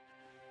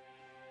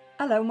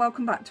Hello and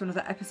welcome back to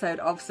another episode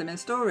of Slimming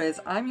Stories.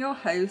 I'm your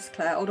host,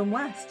 Claire Oldham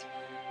West.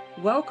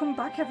 Welcome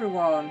back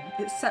everyone.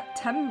 It's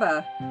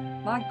September.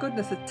 My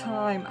goodness, the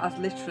time has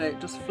literally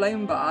just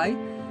flown by.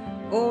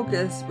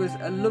 August was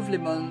a lovely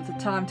month, a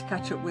time to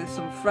catch up with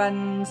some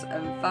friends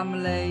and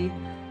family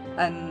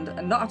and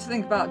not have to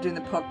think about doing the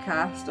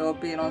podcast or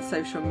being on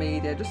social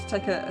media, just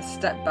take a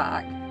step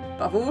back.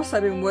 But I've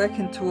also been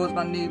working towards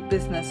my new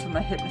business for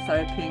my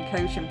hypnotherapy and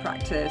coaching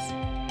practice,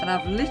 and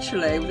I've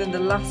literally, within the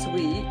last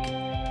week,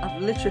 I've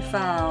literally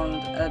found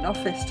an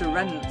office to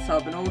rent, so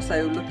I've been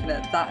also looking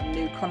at that and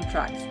new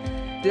contracts.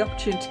 The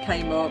opportunity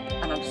came up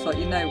and I just thought,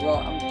 you know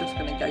what, I'm just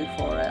going to go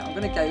for it. I'm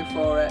going to go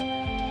for it,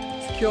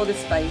 secure this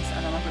space,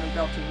 and then I'm going to be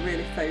able to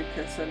really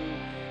focus.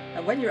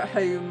 And when you're at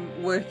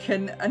home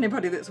working,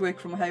 anybody that's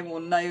working from home will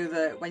know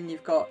that when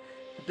you've got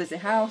a busy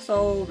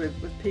household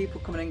with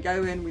people coming and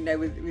going, we know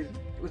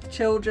with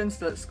children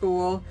still at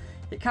school,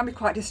 it can be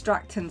quite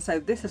distracting. So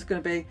this is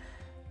going to be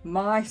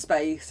my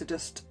space to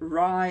just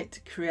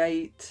write,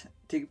 create,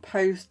 do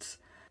posts,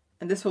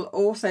 and this will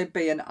also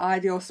be an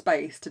ideal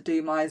space to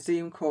do my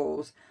Zoom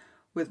calls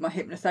with my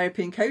hypnotherapy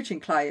and coaching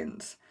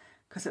clients,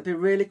 because it'll be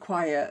really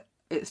quiet.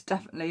 It's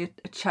definitely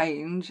a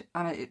change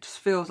and it just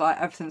feels like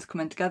everything's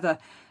coming together.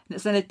 And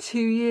it's only 2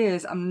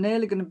 years. I'm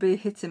nearly going to be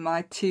hitting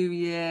my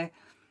 2-year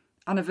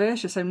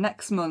anniversary, so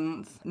next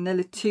month,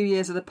 nearly 2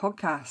 years of the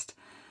podcast,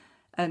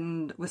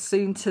 and we're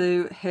soon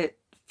to hit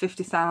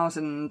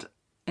 50,000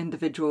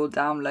 individual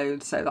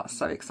downloads, so that's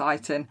so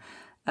exciting.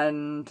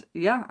 And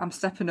yeah, I'm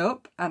stepping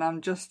up and I'm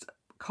just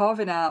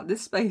carving out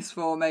this space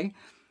for me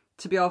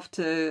to be able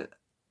to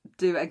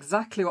do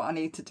exactly what I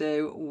need to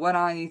do when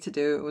I need to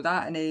do it,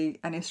 without any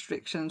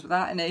restrictions,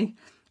 without any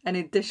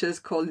dishes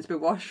calling to be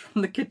washed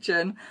from the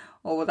kitchen,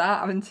 or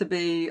without having to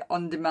be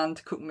on demand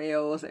to cook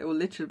meals. It will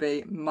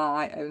literally be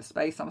my own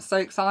space. I'm so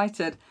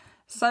excited,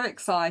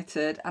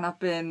 and I've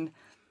been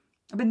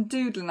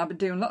doodling. I've been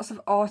doing lots of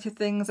arty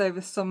things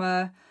over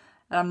summer.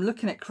 And I'm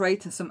looking at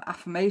creating some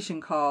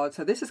affirmation cards.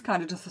 So this is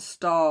kind of just a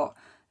start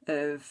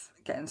of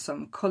getting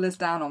some colours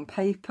down on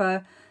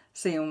paper,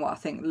 seeing what I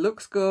think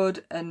looks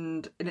good.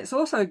 And it's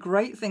also a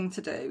great thing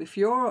to do if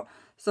you're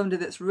somebody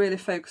that's really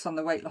focused on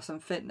the weight loss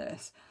and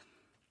fitness.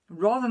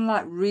 Rather than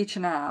like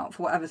reaching out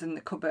for whatever's in the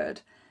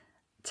cupboard,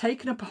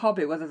 taking up a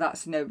hobby, whether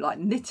that's, like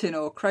knitting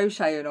or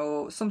crocheting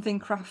or something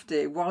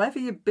crafty, whatever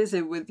you're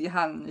busy with your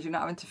hands, you're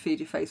not having to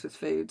feed your face with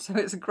food. So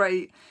it's a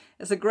great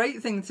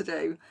thing to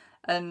do.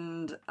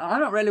 And I'm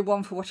not really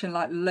one for watching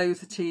like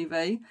loads of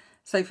TV.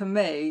 So for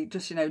me,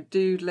 just,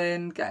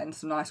 doodling, getting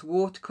some nice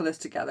watercolours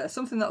together,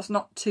 something that's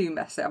not too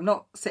messy. I'm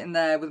not sitting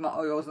there with my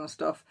oils and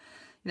stuff,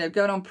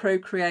 going on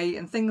Procreate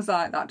and things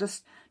like that.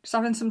 Just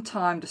having some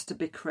time just to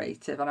be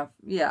creative. And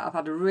I've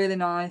had a really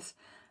nice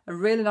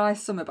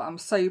summer, but I'm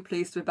so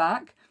pleased to be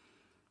back.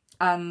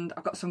 And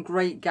I've got some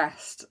great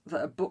guests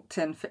that are booked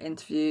in for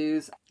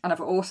interviews. And I've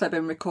also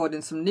been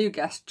recording some new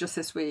guests just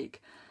this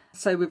week.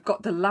 So we've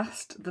got the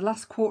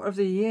last quarter of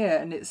the year,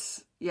 and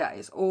it's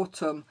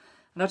autumn.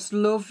 And I just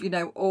love,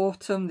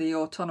 autumn, the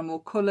autumnal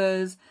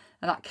colours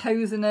and that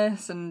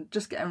coziness and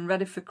just getting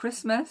ready for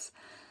Christmas.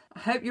 I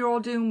hope you're all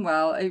doing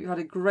well. I hope you've had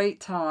a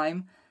great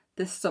time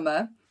this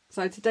summer.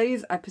 So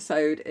today's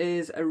episode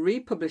is a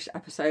republished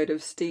episode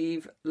of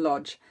Steve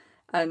Lodge.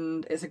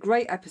 And it's a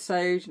great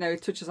episode,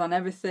 it touches on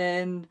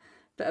everything,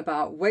 a bit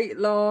about weight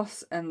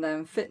loss and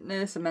then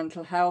fitness and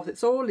mental health.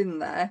 It's all in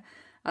there.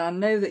 And I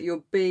know that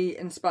you'll be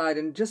inspired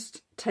and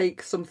just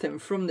take something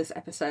from this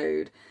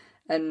episode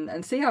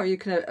and see how you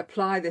can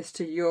apply this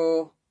to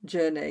your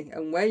journey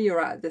and where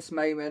you're at this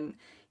moment.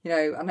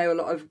 I know a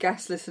lot of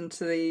guests listen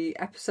to the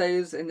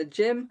episodes in the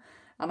gym,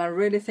 and I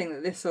really think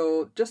that this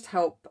will just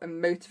help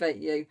and motivate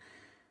you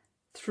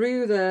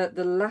through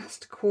the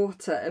last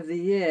quarter of the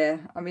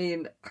year. I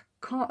mean,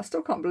 I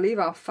still can't believe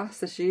how fast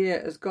this year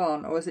has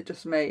gone, or is it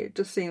just me? It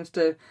just seems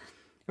to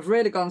have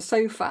really gone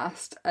so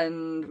fast,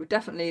 and we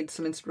definitely need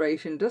some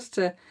inspiration just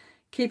to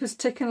keep us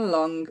ticking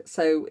along.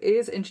 So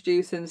here's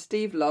introducing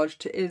Steve Lodge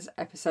to his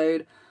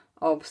episode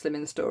of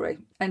Slimming Story.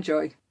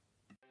 Enjoy.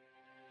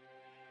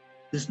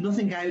 There's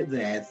nothing out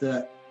there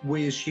that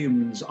we as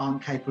humans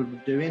aren't capable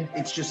of doing.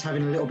 It's just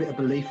having a little bit of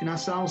belief in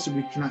ourselves that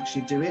we can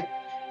actually do it.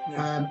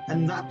 Yeah.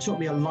 And that took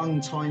me a long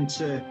time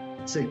to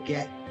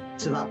get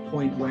to that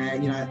point where,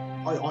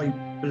 I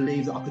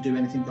believed that I could do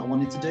anything that I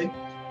wanted to do.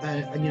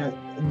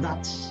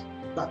 And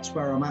that's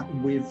where I'm at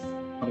with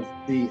kind of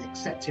the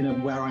accepting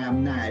of where I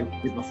am now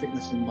with my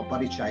fitness and my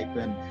body shape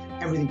and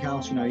everything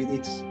else.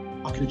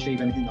 I can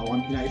achieve anything I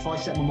want. If I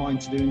set my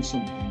mind to doing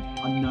something,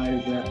 I know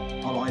that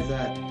I'll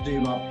either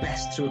do my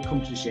best to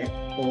accomplish it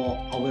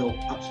or I will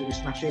absolutely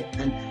smash it.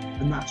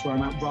 And that's where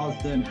I'm at, rather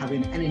than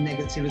having any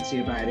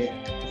negativity about it,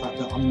 the fact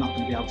that I'm not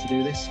going to be able to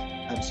do this.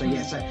 I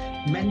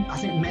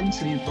think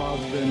mentally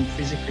rather than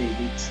physically,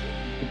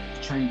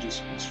 the change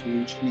is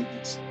huge. And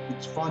it's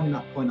finding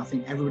that point. I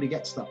think everybody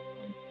gets that point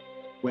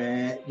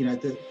where,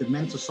 the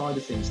mental side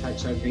of things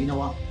takes over. You know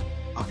what?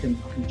 I can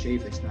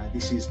achieve this now.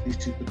 This is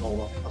the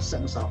goal I've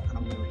set myself, and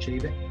I'm going to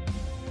achieve it.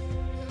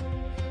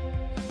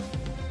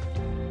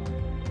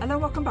 Hello,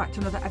 welcome back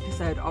to another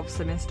episode of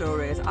Slimming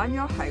Stories. I'm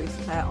your host,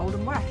 Claire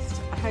Oldham West.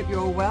 I hope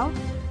you're all well.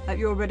 Hope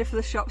you're all ready for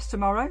the shops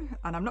tomorrow.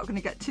 And I'm not going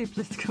to get too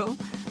political.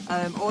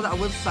 All that I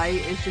would say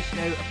is just,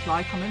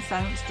 apply common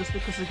sense. Just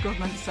because the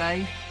government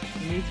say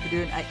you need to be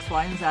doing X,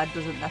 Y and Z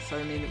doesn't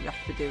necessarily mean that you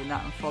have to be doing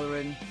that and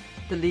following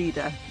the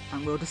leader.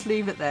 And we'll just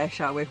leave it there,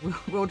 shall we?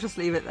 We'll just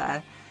leave it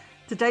there.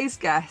 Today's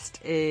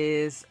guest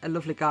is a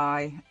lovely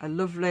guy, a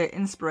lovely,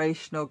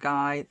 inspirational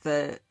guy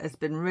that has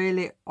been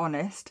really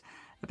honest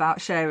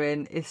about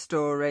sharing his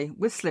story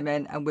with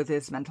slimming and with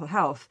his mental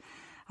health.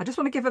 I just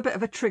want to give a bit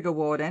of a trigger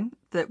warning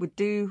that we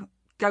do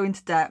go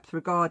into depth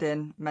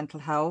regarding mental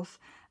health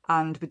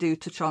and we do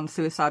touch on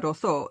suicidal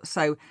thoughts.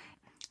 So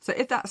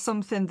if that's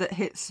something that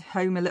hits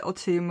home a little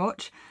too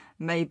much,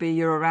 maybe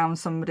you're around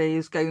somebody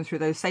who's going through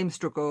those same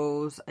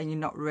struggles and you're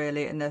not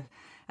really in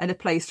a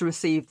place to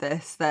receive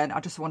this, then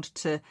I just wanted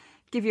to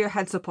give you a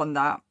heads up on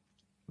that.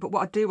 But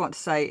what I do want to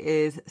say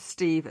is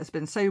Steve has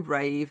been so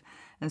brave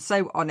and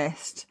so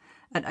honest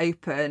and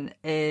open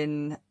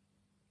in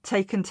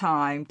taking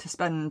time to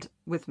spend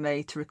with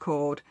me to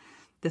record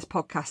this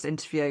podcast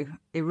interview.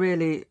 It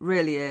really,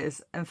 really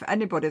is. And for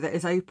anybody that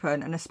is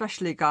open, and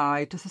especially a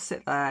guy, just to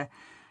sit there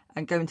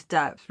and go into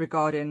depth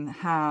regarding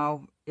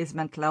how his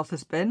mental health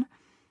has been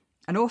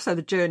and also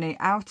the journey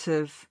out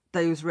of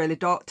those really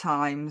dark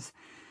times.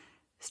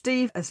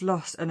 Steve has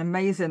lost an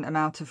amazing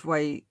amount of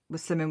weight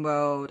with Slimming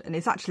World and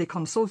he's actually a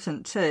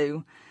consultant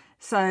too.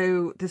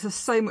 So there's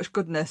just so much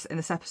goodness in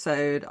this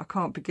episode. I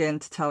can't begin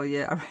to tell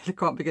you. I really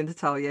can't begin to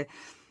tell you.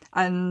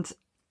 And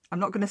I'm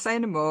not going to say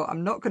any more.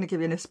 I'm not going to give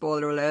you any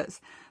spoiler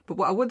alerts. But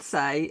what I would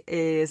say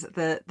is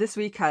that this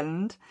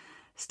weekend,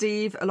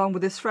 Steve, along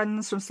with his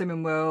friends from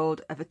Slimming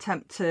World, have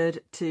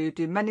attempted to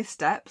do many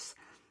steps.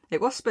 It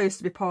was supposed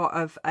to be part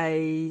of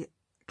a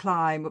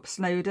climb up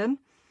Snowdon.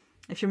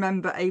 If you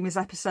remember Amy's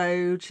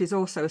episode, she's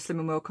also a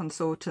Slimming World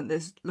consultant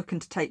that's looking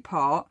to take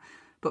part.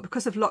 But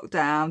because of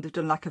lockdown, they've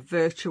done like a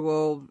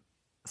virtual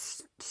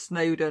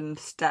Snowdon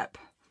step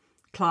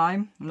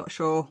climb. I'm not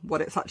sure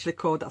what it's actually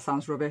called. That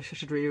sounds rubbish. I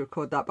should really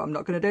record that, but I'm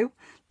not going to do.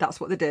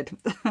 That's what they did.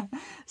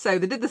 So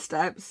they did the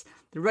steps,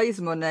 they raised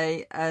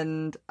money,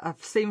 and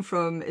I've seen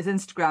from his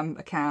Instagram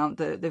account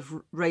that they've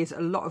raised a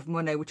lot of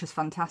money, which is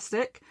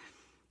fantastic.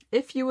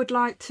 If you would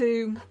like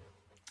to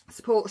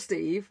support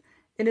Steve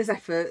in his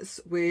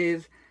efforts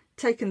with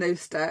taking those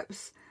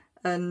steps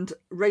and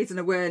raising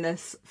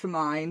awareness for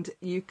Mind,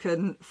 you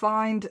can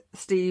find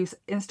Steve's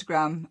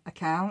Instagram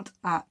account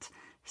at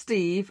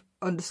Steve_achieve,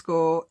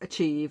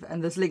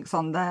 and there's links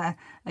on there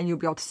and you'll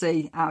be able to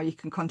see how you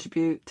can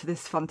contribute to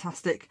this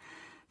fantastic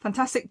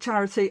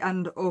charity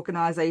and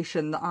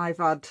organisation that I've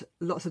had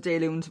lots of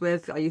dealings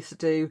with. I used to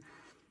do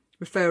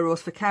referrals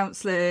for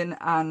counselling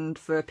and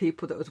for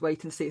people that was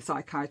waiting to see a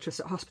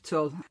psychiatrist at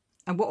hospital.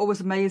 And what always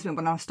amazed me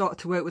when I started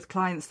to work with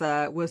clients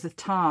there was the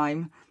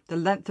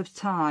length of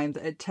time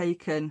that it had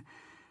taken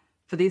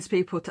for these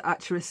people to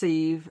actually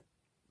receive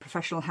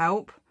professional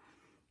help.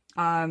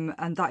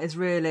 And that is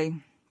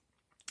really,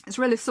 it's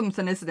really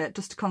something, isn't it?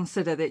 Just to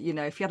consider that,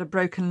 if you had a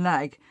broken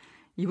leg,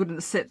 you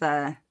wouldn't sit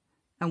there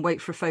and wait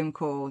for a phone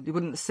call. You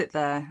wouldn't sit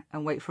there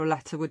and wait for a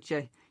letter, would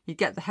you? You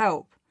get the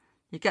help.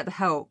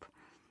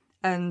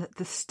 And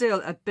there's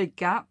still a big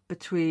gap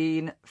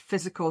between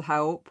physical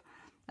help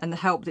and the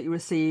help that you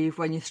receive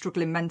when you're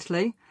struggling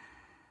mentally.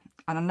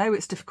 And I know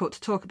it's difficult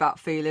to talk about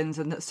feelings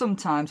and that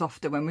sometimes,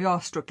 often when we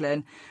are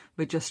struggling,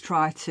 we just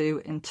try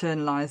to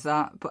internalise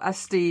that. But as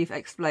Steve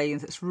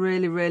explains, it's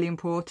really, really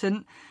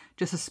important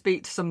just to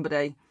speak to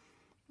somebody,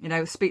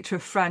 speak to a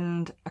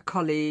friend, a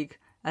colleague,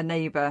 a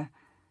neighbour.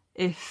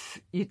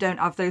 If you don't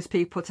have those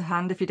people to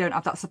hand, if you don't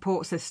have that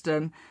support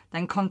system,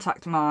 then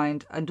contact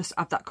Mind and just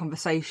have that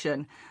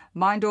conversation.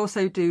 Mind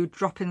also do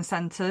drop-in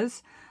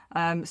centres.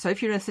 So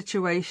if you're in a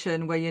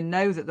situation where you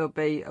know that there'll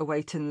be a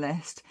waiting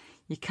list,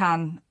 you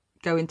can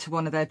go into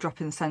one of their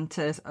drop-in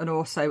centres and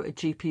also a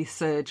GP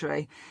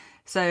surgery.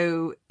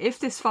 So if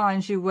this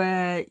finds you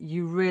where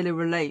you really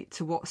relate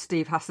to what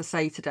Steve has to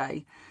say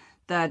today,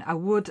 then I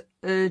would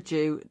urge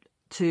you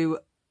to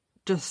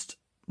just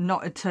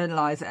not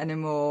internalise it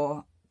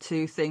anymore,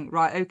 to think,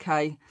 right,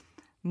 okay,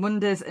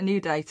 Monday's a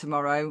new day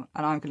tomorrow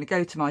and I'm going to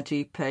go to my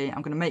GP,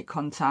 I'm going to make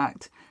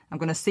contact, I'm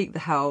going to seek the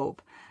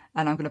help,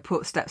 and I'm going to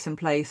put steps in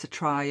place to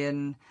try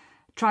and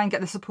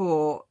get the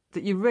support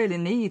that you really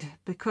need,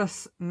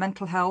 because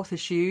mental health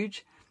is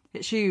huge.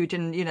 It's huge,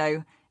 and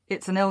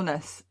it's an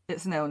illness.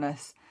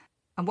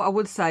 And what I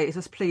would say is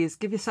just please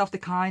give yourself the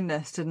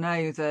kindness to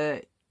know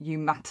that you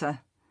matter.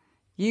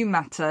 You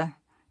matter,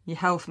 your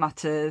health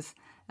matters,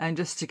 and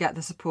just to get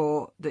the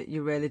support that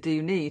you really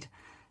do need.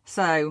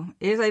 So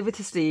here's over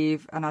to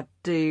Steve, and I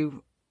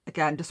do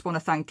again just want to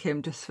thank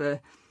him just for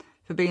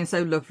being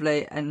so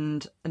lovely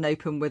and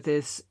open with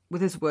his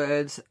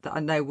words that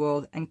I know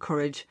will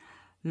encourage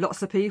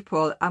lots of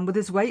people. And with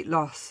his weight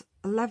loss,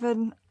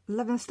 11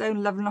 stone,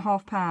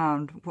 11.5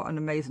 pounds. What an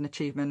amazing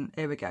achievement.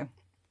 Here we go.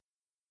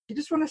 You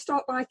just want to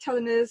start by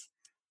telling us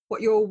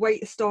what your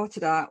weight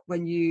started at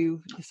when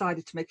you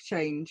decided to make a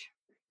change?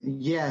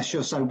 Yeah,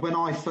 sure. So when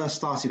I first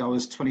started, I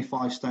was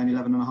 25 stone,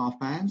 11 and a half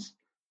pounds.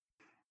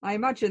 I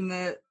imagine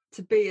that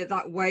to be at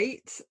that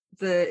weight,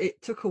 that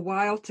it took a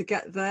while to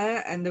get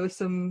there, and there were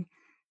some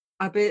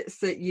habits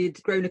that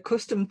you'd grown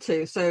accustomed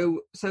to.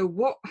 So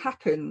what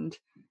happened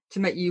to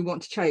make you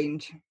want to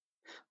change?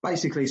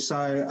 Basically,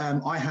 so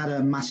I had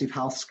a massive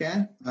health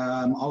scare.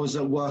 I was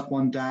at work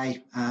one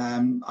day.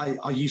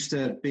 I used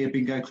to be a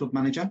bingo club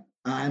manager,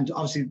 and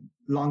obviously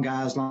long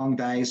hours, long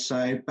days.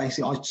 So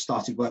basically, I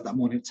started work that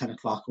morning at 10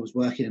 o'clock. I was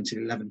working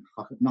until 11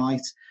 o'clock at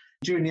night.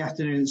 During the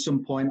afternoon, at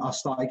some point, I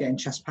started getting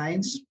chest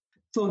pains.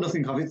 Thought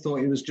nothing of it, thought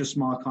it was just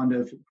my kind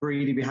of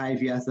greedy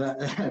behaviour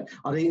that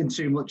I'd eaten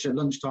too much at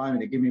lunchtime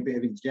and it gave me a bit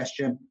of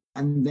indigestion.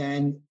 And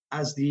then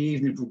as the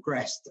evening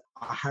progressed,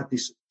 I had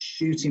this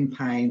shooting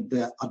pain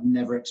that I'd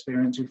never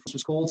experienced before, it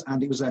was called,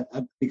 and it was a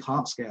big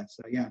heart scare.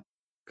 So, yeah.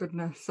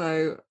 Goodness.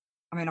 So,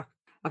 I mean,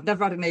 I've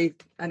never had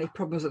any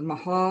problems with my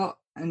heart,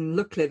 and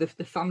luckily the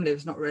family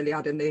has not really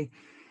had any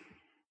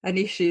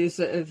issues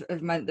that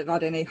have meant they've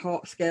had any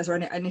heart scares or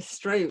any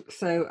strokes.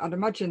 So I'd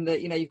imagine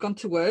that, you've gone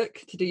to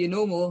work to do your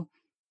normal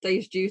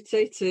day's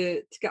duty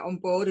to get on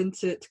board and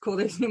to call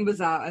those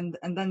numbers out,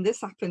 and then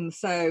this happened.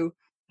 So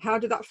how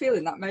did that feel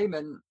in that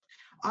moment?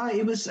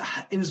 It was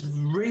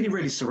really,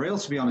 really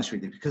surreal, to be honest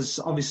with you, because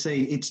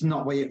obviously it's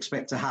not what you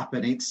expect to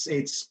happen.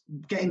 It's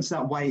getting to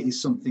that weight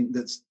is something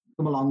that's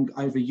come along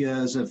over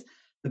years of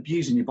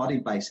abusing your body,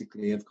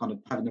 basically, of kind of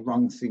having the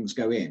wrong things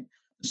go in.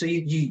 So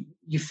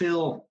you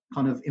feel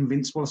kind of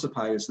invincible, I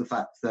suppose, the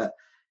fact that,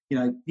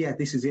 yeah,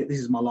 this is it, this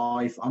is my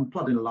life, I'm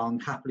plodding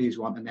along happily as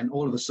one, and then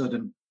all of a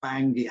sudden,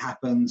 bang, it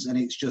happens, and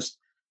it's just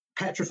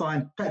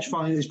petrifying.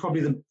 Petrifying is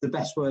probably the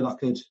best word I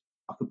could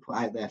put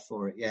out there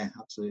for it. Yeah,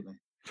 absolutely.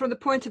 From the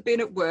point of being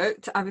at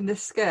work to having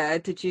this scare,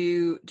 did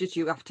you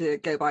have to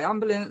go by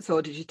ambulance,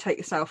 or did you take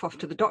yourself off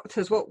to the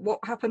doctors? What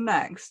happened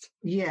next?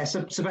 Yeah,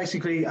 so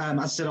basically, as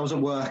I said, I was at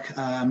work.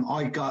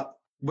 I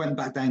went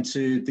back down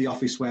to the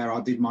office where I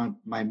did my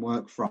main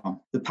work from.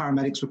 The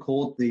paramedics were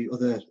called. The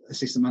other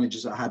assistant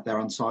managers that I had there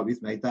on site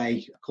with me,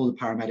 they called the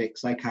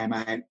paramedics. They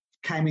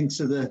came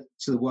into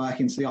the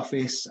work, into the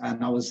office,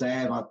 and I was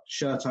there, my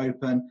shirt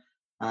open,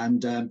 and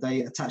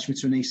they attached me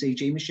to an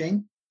ECG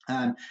machine.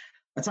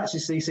 Attached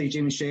this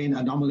ECG machine,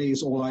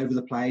 anomalies all over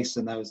the place,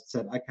 and they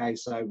said, okay,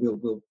 so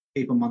we'll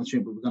keep on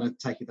monitoring, but we're going to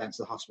take you down to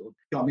the hospital.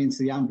 Got me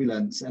into the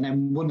ambulance, and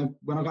then when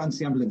I got into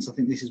the ambulance, I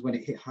think this is when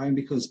it hit home,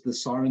 because the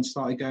sirens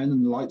started going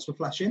and the lights were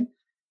flashing.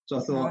 So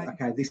I thought,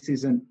 okay, this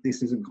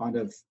isn't kind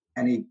of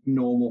any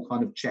normal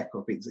kind of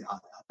checkup.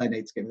 They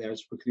need to get me there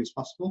as quickly as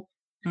possible.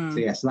 So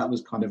that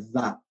was kind of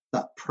that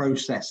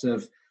process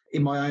of,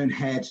 in my own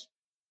head,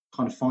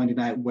 kind of finding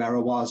out where I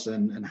was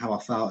and how I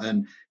felt,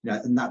 and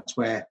and that's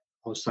where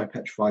I was so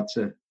petrified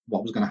to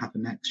what was going to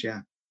happen next.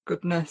 Yeah.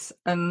 Goodness.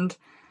 And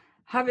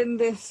having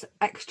this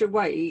extra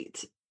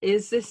weight,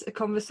 is this a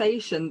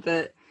conversation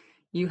that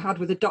you had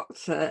with a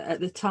doctor at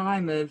the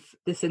time of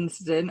this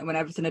incident and when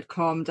everything had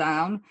calmed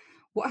down?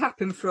 What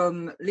happened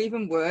from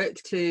leaving work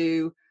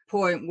to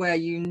point where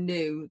you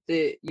knew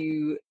that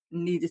you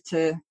needed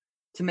to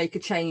make a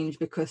change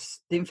because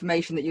the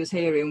information that you was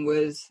hearing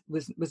was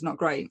not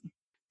great?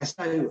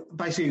 So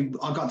basically,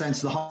 I got down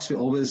to the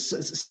hospital, was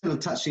still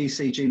attached to the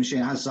ECG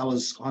machine as I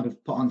was kind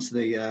of put onto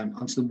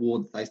the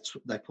ward that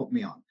they put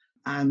me on.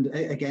 And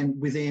again,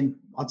 within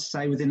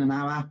an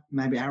hour,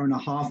 maybe hour and a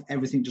half,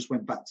 everything just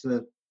went back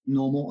to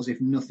normal, as if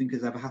nothing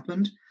had ever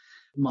happened.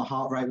 My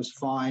heart rate was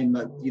fine,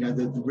 but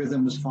the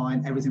rhythm was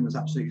fine, everything was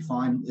absolutely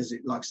fine, as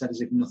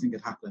if nothing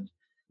had happened.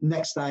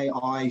 Next day,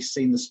 I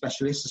seen the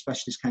specialist. The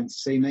specialist came to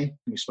see me, and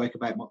we spoke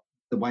about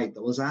the weight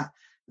that was at.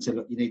 And said,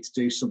 look, you need to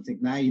do something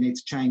now. You need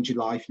to change your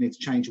life. You need to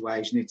change your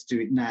ways. You need to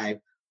do it now,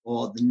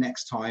 or the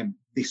next time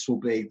this will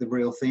be the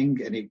real thing,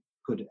 and it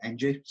could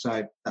end you.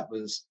 So that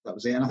was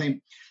it. And I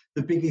think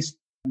the biggest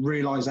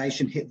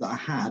realization hit that I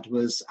had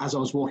was as I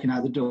was walking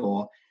out the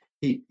door.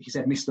 He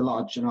said, Mr.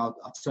 Lodge, and I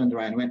turned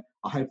around and went,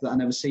 I hope that I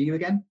never see you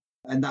again.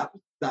 And that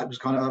was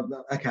kind of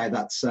okay.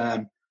 That's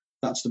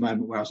the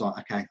moment where I was like,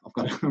 okay, I've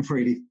got to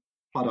really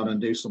plod on and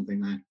do something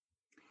now.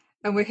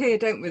 And we hear,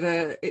 don't we,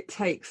 that it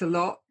takes a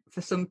lot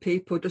for some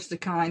people just to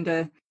kind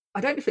of, I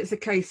don't know if it's a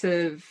case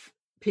of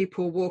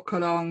people walk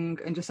along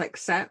and just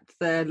accept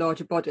their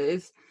larger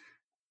bodies,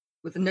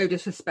 with no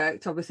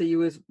disrespect, obviously you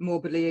was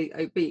morbidly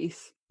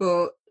obese,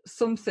 but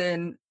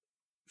something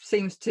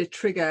seems to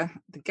trigger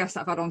the guests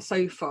that I've had on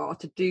so far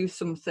to do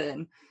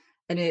something,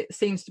 and it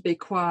seems to be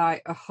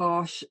quite a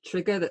harsh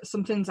trigger that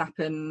something's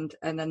happened,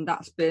 and then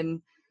that's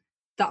been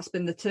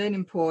the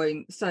turning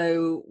point.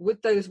 So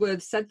with those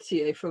words said to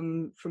you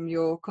from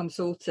your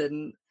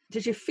consultant,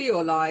 did you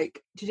feel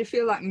like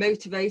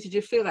motivated? Did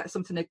you feel like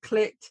something had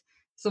clicked,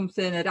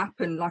 something had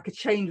happened, like a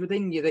change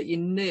within you that you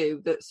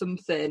knew that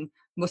something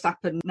must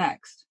happen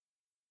next?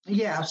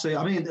 Yeah, absolutely.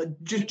 I mean,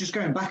 just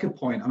going back a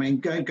point. I mean,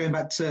 going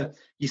back to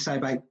you say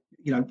about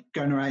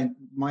going around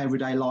my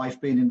everyday life,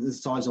 being in the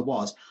size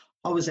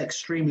I was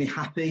extremely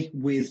happy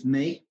with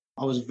me.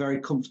 I was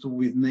very comfortable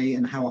with me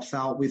and how I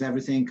felt with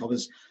everything. I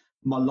was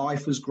My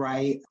life was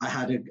great. I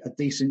had a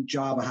decent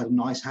job. I had a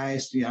nice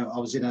house. You know, I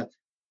was in a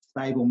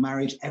stable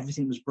marriage.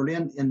 Everything was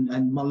brilliant.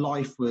 And my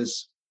life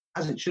was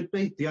as it should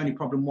be. The only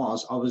problem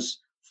was I was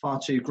far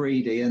too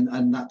greedy.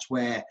 And that's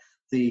where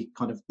the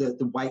kind of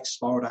the weight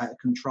spiraled out of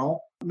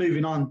control.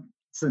 Moving on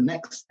to the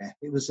next step,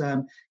 it was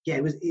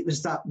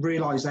that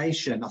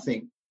realization, I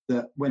think,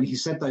 that when he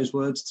said those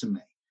words to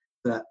me,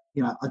 that,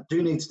 you know, I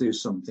do need to do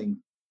something,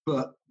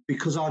 but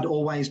because I'd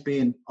always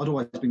been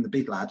the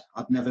big lad.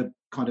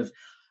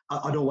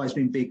 I'd always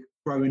been big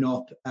growing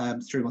up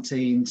through my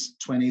teens,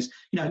 20s,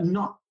 you know,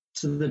 not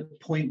to the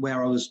point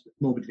where I was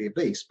morbidly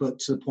obese, but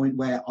to the point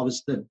where I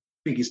was the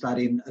biggest lad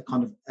in a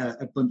kind of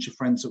a bunch of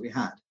friends that we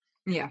had.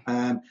 Yeah.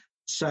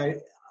 So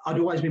I'd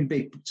always been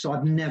big. So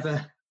I'd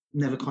never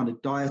kind of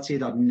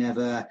dieted. I'd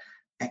never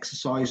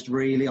exercised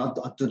really. I'd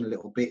done a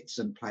little bits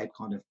and played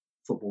kind of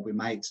football with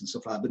mates and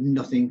stuff like that, but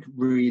nothing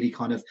really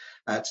kind of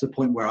to the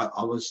point where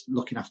I was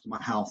looking after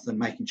my health and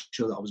making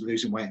sure that I was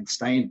losing weight and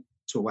staying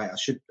to a weight I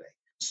should be.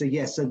 So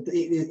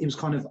it was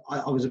kind of,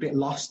 I was a bit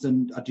lost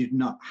and I did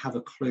not have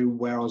a clue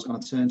where I was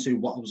going to turn to,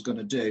 what I was going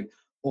to do.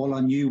 All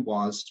I knew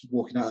was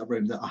walking out of that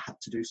room that I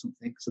had to do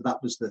something. So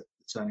that was the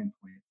turning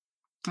point.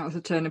 That was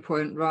a turning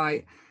point,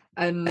 right.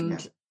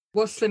 And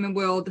was Slimming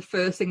World the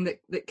first thing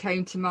that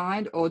came to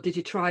mind, or did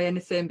you try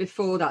anything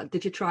before that?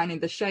 Did you try any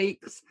of the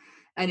shakes,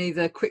 any of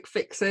the quick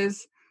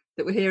fixes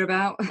that we hear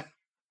about?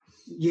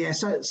 Yeah,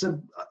 so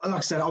like I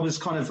said, I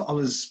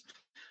was,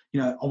 you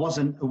know, I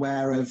wasn't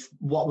aware of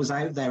what was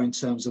out there in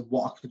terms of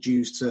what I could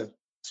use to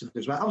do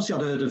as well. Obviously,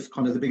 I'd heard of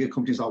kind of the bigger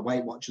companies like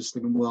Weight Watchers,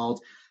 Slimming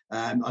World.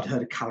 I'd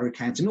heard of calorie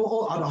counting.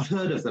 I'd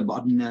heard of them,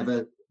 but I'd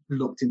never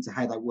looked into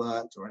how they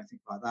worked or anything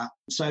like that.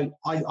 So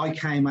I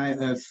came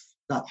out of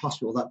that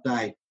hospital that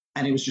day,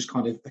 and it was just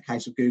kind of a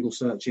case of Google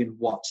searching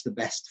what's the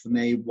best for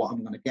me, what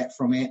I'm going to get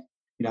from it,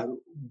 you know,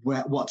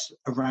 what's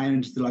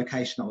around the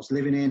location I was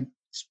living in,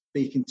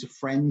 speaking to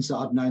friends that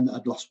I'd known that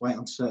had lost weight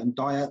on certain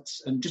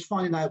diets, and just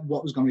finding out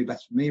what was going to be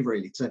best for me,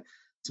 really, to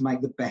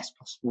make the best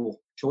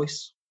possible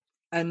choice.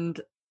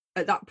 And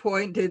at that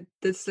point, did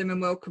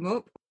Slimming World come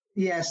up?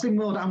 Yeah, Slimming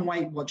World and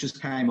Weight Watchers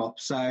came up.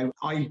 So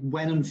I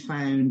went and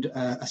found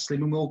a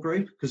Slimming World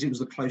group because it was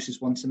the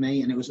closest one to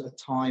me, and it was a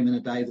time and a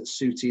day that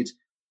suited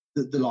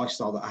the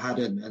lifestyle that I had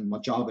and my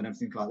job and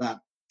everything like that.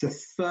 The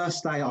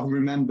first day I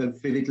remember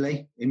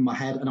vividly in my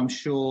head, and I'm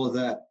sure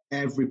that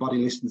everybody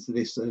listening to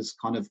this has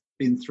kind of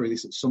been through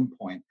this at some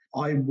point.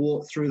 I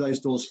walked through those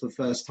doors for the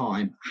first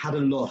time, had a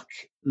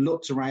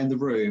looked around the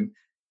room,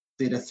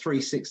 did a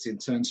 360 and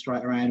turned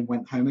straight around and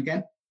went home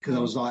again. Because I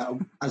was like,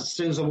 as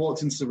soon as I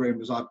walked into the room, it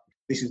was like,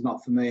 this is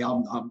not for me.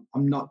 I'm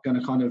not going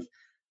to kind of,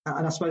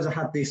 and I suppose I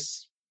had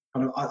this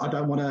kind of, I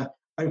don't want to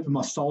open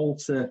my soul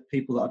to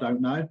people that I don't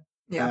know.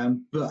 Yeah.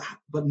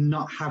 But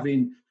not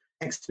having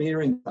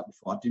experienced that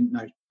before, I didn't know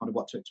kind of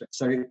what to expect.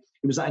 So it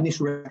was that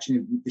initial reaction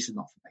of, this is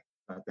not for me.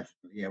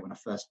 Definitely, yeah, when I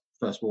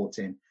first walked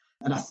in.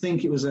 And I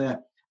think it was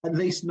at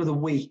least another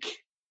week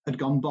had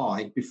gone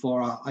by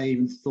before I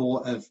even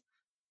thought of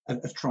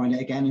trying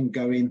it again and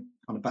going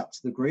kind of back to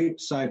the group.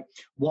 So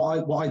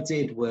what I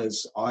did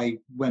was I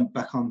went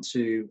back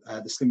onto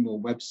the Slimming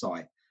World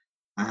website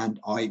and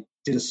I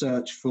did a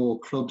search for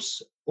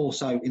clubs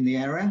also in the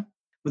area.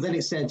 But then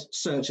it said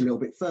search a little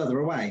bit further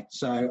away.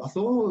 So I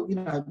thought, you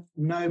know,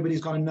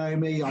 nobody's going to know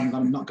me.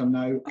 I'm not going to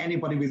know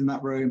anybody within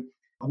that room.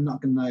 I'm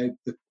not going to know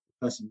the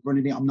person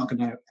running it. I'm not going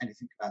to know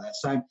anything about that.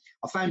 So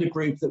I found a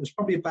group that was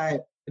probably about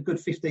a good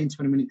 15,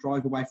 20-minute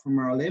drive away from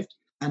where I lived.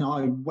 And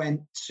I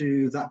went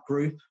to that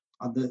group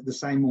the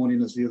same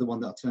morning as the other one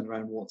that I turned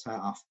around and walked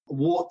out of. I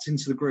walked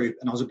into the group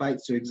and I was about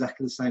to do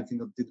exactly the same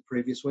thing I did the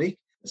previous week.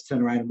 Let's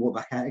turn around and walk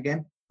back out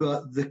again.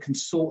 But the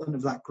consultant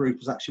of that group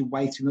was actually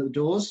waiting at the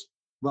doors,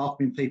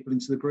 welcoming people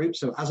into the group.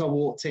 So as I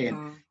walked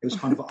in, it was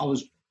kind of, I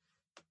was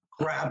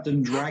grabbed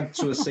and dragged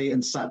to a seat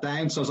and sat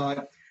down. So I was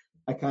like,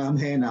 okay, I'm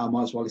here now. I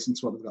might as well listen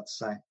to what they've got to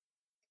say.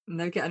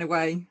 No getting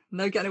away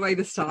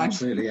this time.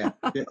 Absolutely, yeah.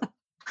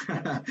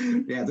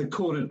 Yeah, they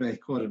cornered me.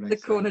 They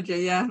cornered you,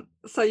 yeah.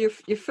 So your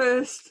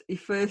first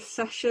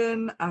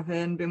session,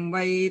 having been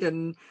weighed,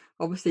 and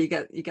obviously you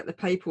get the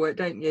paperwork,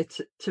 don't you,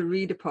 to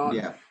read upon.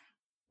 Yeah.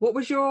 What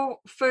was your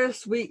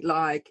first week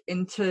like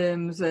in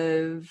terms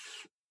of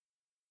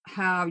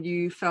how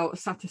you felt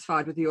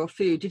satisfied with your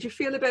food? Did you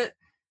feel a bit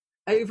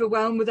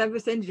overwhelmed with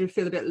everything? Did you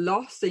feel a bit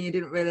lost and you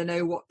didn't really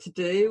know what to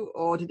do,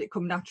 or did it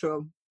come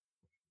natural?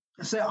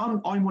 So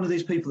I'm one of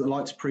these people that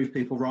like to prove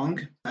people wrong,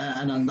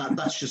 and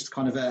that's just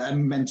kind of a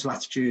mental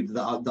attitude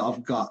that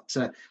I've got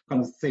to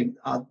kind of think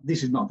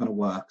this is not going to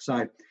work.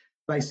 So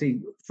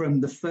basically, from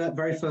the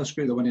very first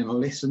group that went in, I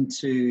listened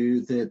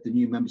to the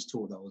new members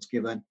talk that I was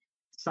given,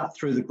 sat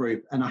through the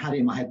group, and I had it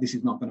in my head, this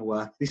is not going to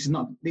work. This is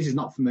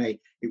not for me.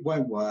 It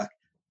won't work.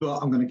 But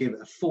I'm going to give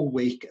it a full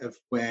week of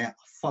where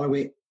I follow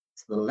it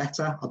to the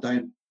letter. I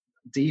don't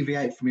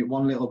deviate from it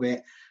one little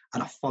bit,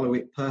 and I follow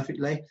it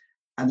perfectly.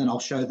 And then I'll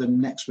show them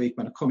next week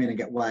when I come in and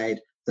get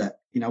weighed that,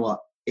 you know what,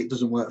 it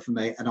doesn't work for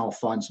me and I'll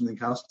find something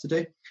else to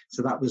do.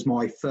 So that was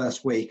my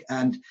first week.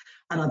 And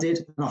I did,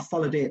 and I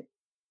followed it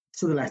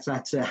to the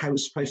letter to how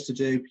it's supposed to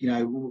do,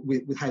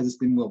 with how the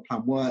Slimming World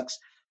plan works.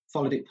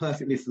 Followed it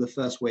perfectly for the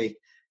first week,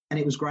 and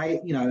it was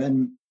great,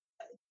 and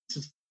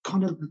to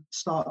kind of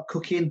start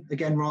cooking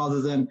again rather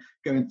than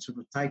going to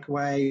a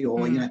takeaway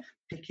or,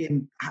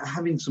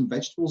 having some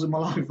vegetables in my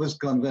life was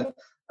kind of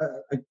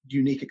a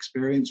unique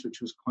experience, which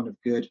was kind of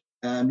good.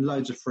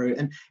 Loads of fruit,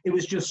 and it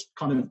was just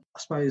kind of, I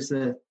suppose,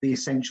 the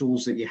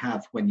essentials that you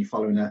have when you're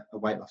following a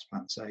weight loss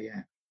plan. So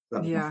yeah,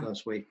 that was my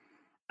first week.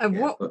 And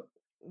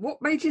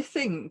what made you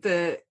think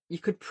that you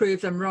could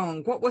prove them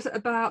wrong? What was it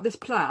about this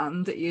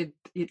plan that you'd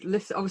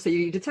listen? Obviously,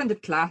 you'd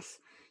attended class,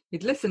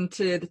 you'd listened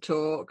to the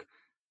talk.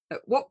 At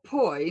what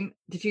point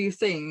did you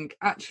think,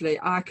 actually,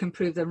 I can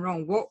prove them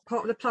wrong? What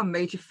part of the plan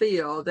made you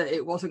feel that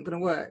it wasn't going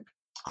to work?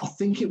 I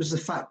think it was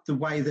the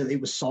way that it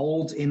was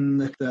sold in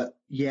that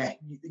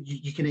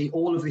you can eat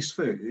all of this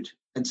food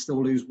and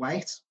still lose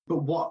weight.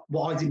 But what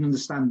I didn't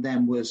understand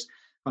then was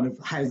kind of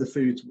how the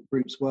food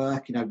groups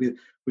work,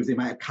 with the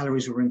amount of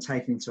calories we're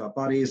intaking into our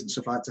bodies and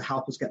stuff like that to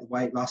help us get the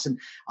weight loss. And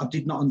I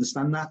did not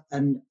understand that.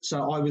 And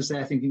so I was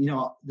there thinking,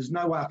 there's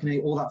no way I can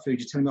eat all that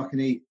food. You're telling me I can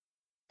eat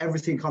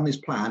everything on this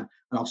plan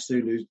and I'll still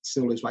lose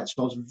weight.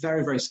 So I was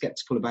very, very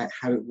skeptical about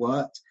how it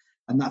worked.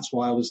 And that's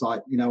why I was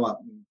like, I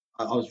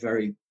was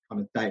very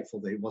kind of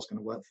doubtful that it was going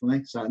to work for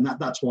me. So, and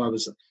that's why I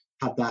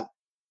had that,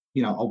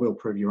 I will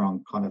prove you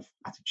wrong kind of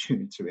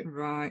attitude to it.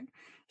 Right.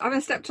 I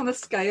haven't stepped on the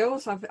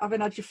scales. I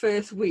haven't had your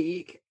first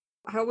week.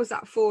 How was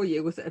that for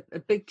you? Was it a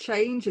big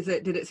change?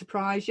 Did it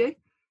surprise you?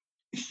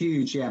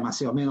 Huge, yeah,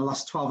 massive. I mean, I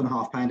lost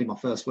 12.5 pounds in my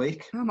first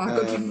week. Oh my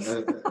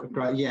goodness.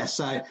 Great, yeah.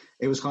 So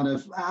it was kind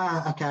of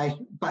okay.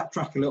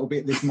 Backtrack a little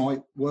bit. This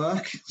might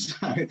work.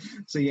 So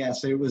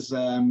it was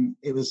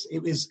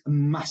a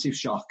massive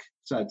shock.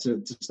 So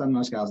to stand on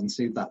those scales and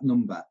see that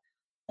number,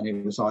 and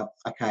it was like,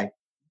 okay,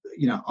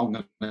 I'm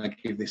going to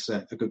give this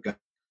a good go.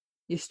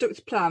 You stuck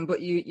to plan,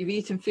 but you've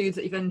eaten foods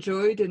that you've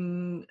enjoyed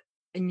and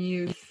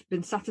you've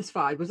been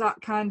satisfied. Was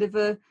that kind of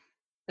a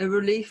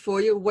relief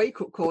for you, a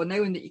wake-up call,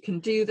 knowing that you can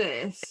do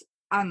this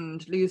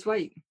and lose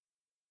weight?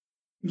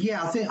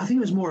 Yeah, I think it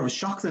was more of a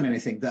shock than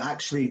anything, that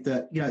actually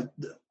the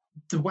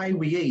way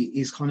we eat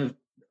is kind of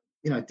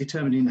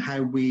determining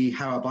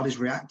how our bodies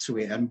react to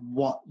it and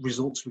what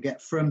results we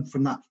get from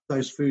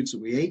those foods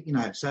that we eat.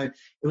 So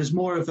it was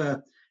more of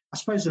a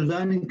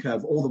learning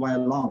curve all the way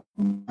along.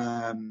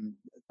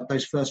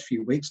 Those first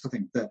few weeks, I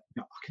think that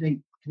I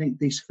can eat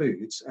these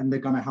foods and they're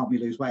going to help me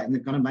lose weight and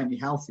they're going to make me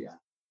healthier.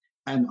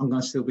 And I'm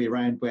going to still be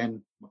around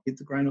when my kids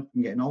are growing up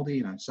and getting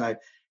older, So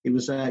it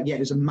was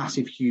a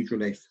massive, huge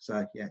relief.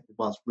 So yeah,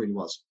 it really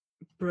was.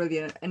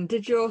 Brilliant. And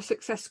did your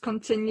success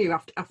continue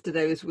after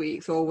those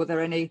weeks, or were there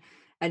any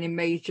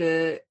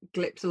major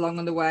blips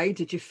along the way?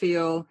 Did you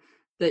feel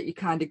that you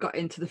kind of got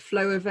into the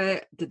flow of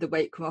it? Did the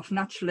weight come off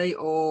naturally,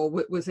 or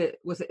was it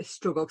a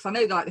struggle? Because I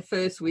know like the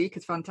first week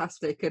is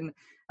fantastic, and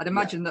I'd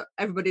imagine that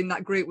everybody in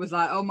that group was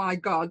like, oh my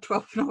God,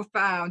 12.5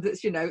 pounds.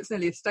 It's, it's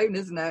nearly a stone,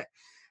 isn't it?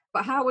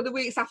 But how were the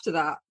weeks after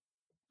that?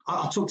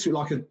 I took to it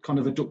like a kind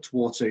of a duck to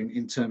water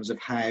in terms of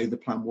how the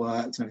plan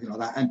worked and everything like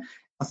that. And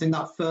I think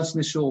that first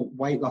initial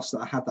weight loss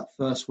that I had that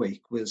first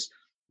week was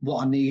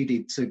what I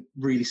needed to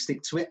really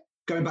stick to it.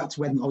 Going back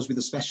to when I was with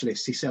a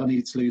specialist, he said I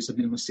needed to lose a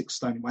minimum of 6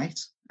 stone in weight.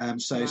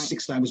 So right.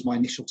 6 stone was my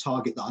initial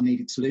target that I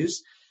needed to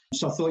lose.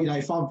 So I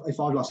thought, if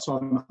I've lost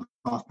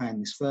 12.5 pounds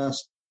this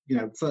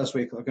first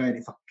week, I'm going,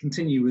 if I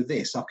continue with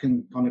this, I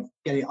can kind of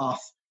get it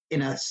off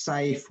in a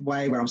safe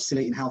way where I'm still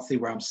eating healthy,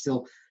 where I'm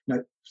still,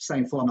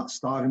 staying full. I'm not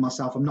starving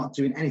myself. I'm not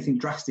doing anything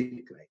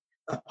drastically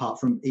apart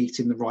from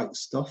eating the right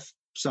stuff.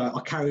 So I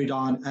carried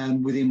on,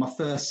 and within my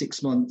first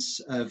 6 months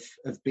of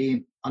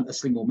being a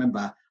Slimming World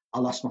member, I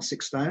lost my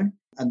 6 stone.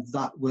 And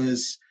that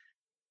was,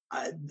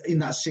 in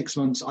that 6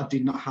 months, I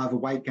did not have a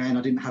weight gain.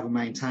 I didn't have a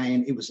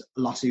maintain. It was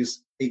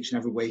losses each and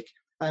every week.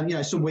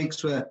 Some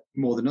weeks were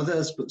more than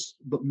others,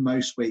 but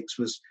most weeks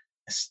was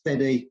a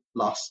steady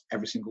loss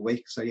every single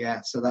week. So yeah,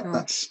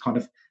 that's kind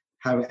of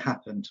how it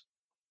happened.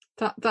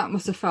 That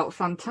must have felt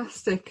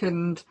fantastic,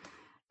 and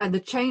the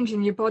change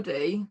in your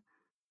body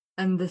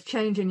and the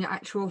change in your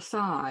actual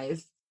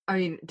size. I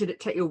mean, did it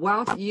take you a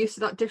while to get used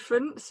to that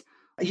difference?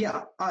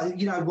 Yeah,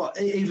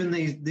 even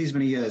these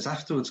many years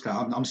afterwards,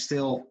 I'm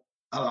still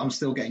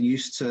getting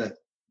used to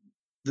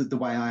the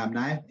way I am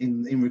now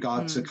in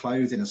regard to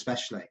clothing,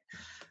 especially.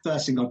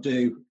 First thing I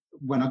do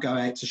when I go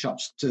out to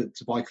shops to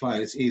buy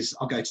clothes is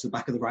I go to the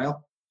back of the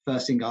rail.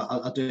 First thing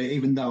I do,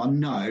 even though I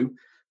know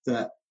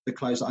that the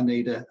clothes that I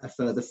need are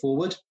further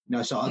forward,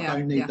 so I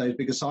don't need those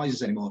bigger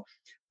sizes anymore.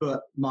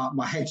 But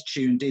my head's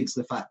tuned into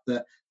the fact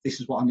that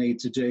this is what I need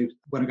to do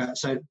when I go.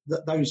 So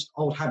those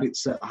old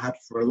habits that I had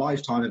for a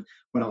lifetime of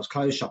when I was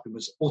clothes shopping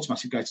was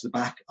automatically go to the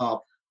back.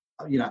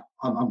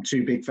 I'm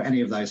too big for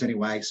any of those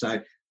anyway,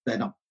 so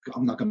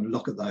I'm not going to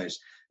look at those.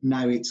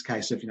 Now it's a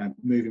case of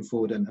moving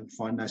forward and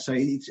finding those. So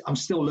I'm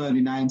still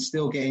learning now and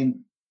still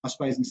getting, I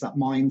suppose, into that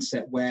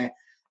mindset where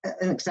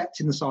and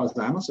accepting the size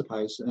I am, I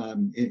suppose,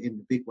 in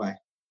the big way.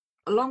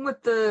 Along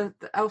with the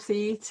healthy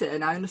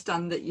eating, I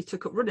understand that you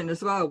took up running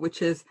as well,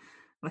 which is,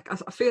 like,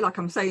 I feel like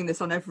I'm saying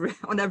this on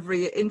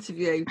every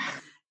interview.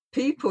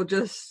 people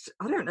just,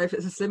 I don't know if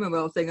it's a Slimming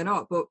World thing or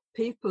not, but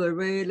people are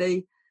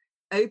really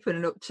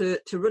opening up to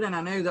running.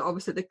 I know that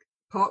obviously the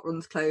park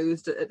run's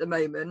closed at the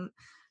moment,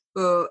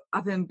 but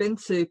having been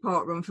to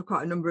park run for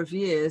quite a number of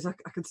years, I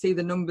could see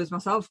the numbers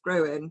myself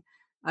growing,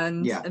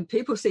 and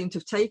people seem to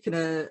have taken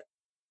a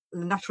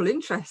natural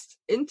interest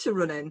into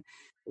running.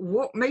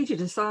 What made you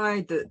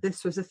decide that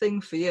this was a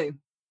thing for you?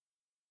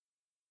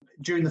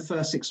 During the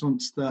first 6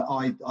 months that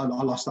I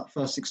lost that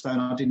first 6 stone,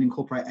 I didn't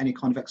incorporate any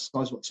kind of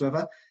exercise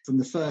whatsoever. From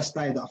the first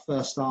day that I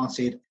first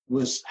started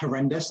was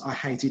horrendous. I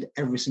hated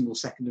every single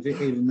second of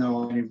it, even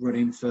though I only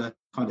running for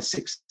kind of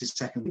 60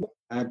 seconds.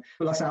 But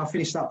like I said, I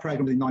finished that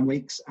program within 9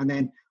 weeks, and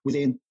then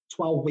within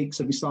 12 weeks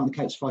of me starting the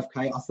Coach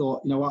 5K, I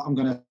thought, you know what, I'm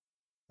going to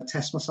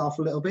test myself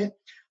a little bit.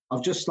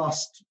 I've just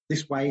lost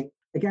this weight.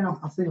 Again,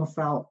 I think I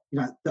felt,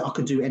 that I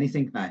could do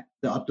anything now,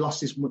 that I'd lost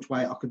this much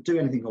weight. I could do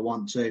anything I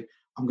want to.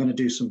 I'm going to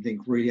do something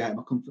really out of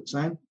my comfort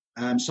zone.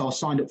 So I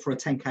signed up for a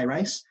 10K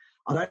race.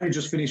 I'd only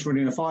just finished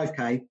running a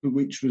 5K,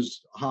 which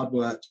was hard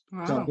work.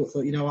 Wow. So I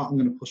thought, you know what, I'm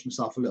going to push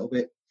myself a little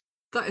bit.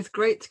 That is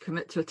great to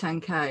commit to a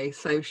 10K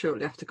so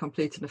shortly after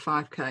completing a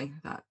 5K.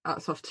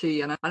 That's off to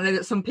you. And I know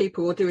that some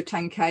people will do a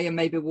 10K and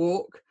maybe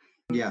walk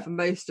for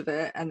most of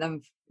it and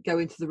then go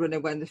into the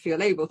running when they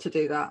feel able to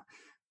do that.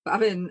 But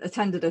having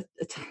attended a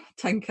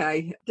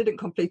 10K, didn't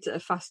complete it at a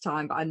fast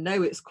time, but I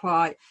know it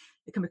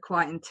can be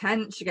quite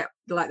intense. You get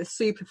like the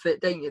super fit,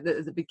 don't you,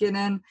 at the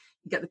beginning.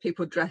 You get the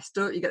people dressed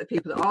up, you get the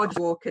people that are just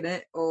walking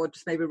it or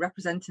just maybe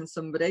representing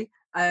somebody.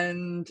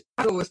 And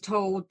I was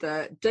told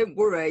that don't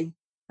worry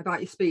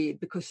about your speed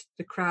because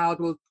the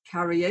crowd will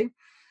carry you.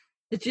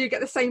 Did you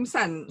get the same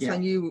sense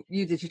when you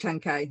did your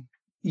 10K?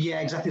 Yeah,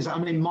 exactly. So, I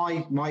mean,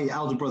 my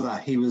elder brother,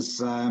 he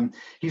was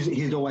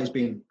he'd always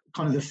been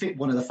kind of the fit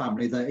one of the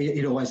family. That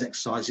he'd always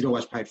exercised, he'd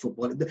always played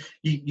football.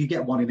 You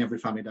get one in every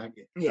family, don't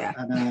you? Yeah.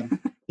 And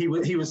he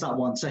was that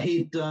one. So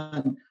he'd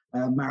done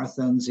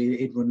marathons.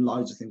 He'd run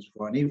loads of things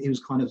before, and he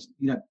was kind of,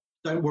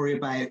 don't worry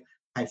about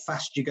how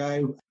fast you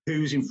go,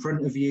 who's in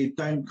front of you.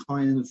 Don't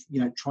kind of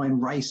try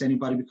and race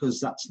anybody because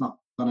that's not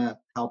going to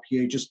help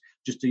you. Just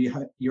do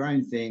your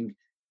own thing.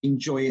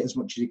 Enjoy it as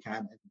much as you can,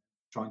 and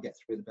try and get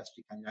through the best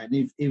you can.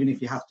 And even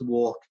if you have to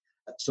walk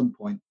at some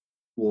point,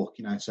 walk.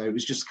 So it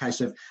was just a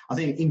case of, I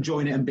think,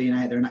 enjoying it and being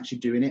out there and actually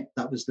doing it.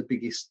 That was the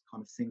biggest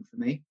kind of thing for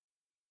me.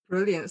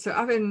 Brilliant. So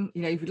having,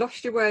 you've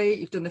lost your weight,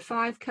 you've done the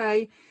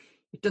 5K,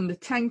 you've done the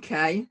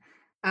 10K,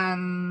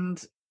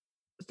 and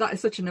that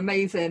is such an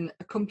amazing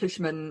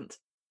accomplishment.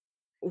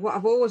 What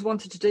I've always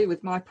wanted to do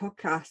with my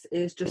podcast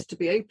is just to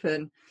be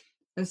open.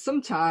 And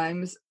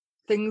sometimes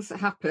things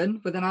happen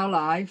within our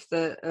life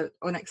that are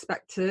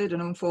unexpected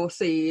and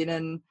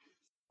unforeseen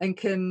and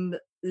can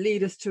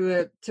lead us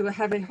to a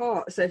heavy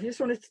heart. So if you just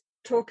wanted to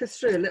talk us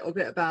through a little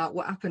bit about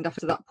what happened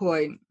after that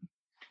point.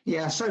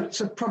 Yeah, so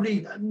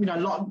probably,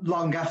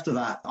 long after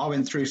that, I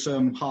went through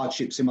some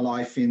hardships in my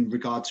life in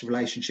regard to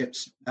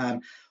relationships.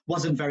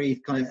 Wasn't very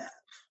kind of,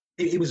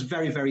 it was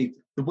very, very,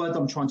 the word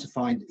I'm trying to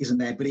find isn't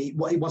there, but it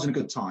wasn't a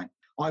good time.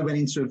 I went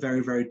into a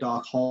very, very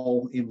dark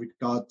hole in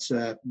regard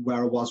to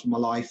where I was with my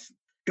life.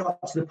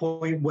 Got to the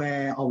point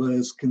where I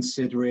was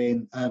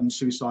considering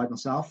suicide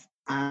myself.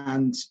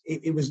 And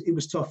it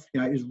was tough.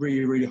 It was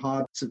really, really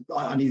hard.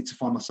 I needed to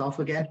find myself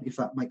again, if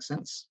that makes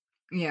sense.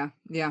 Yeah.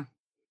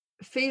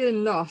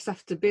 Feeling lost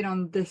after being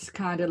on this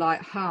kind of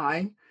like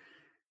high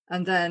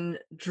and then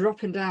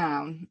dropping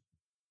down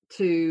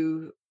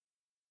to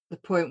the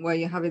point where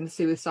you're having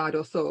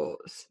suicidal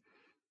thoughts.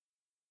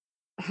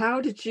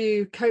 How did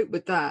you cope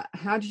with that?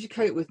 How did you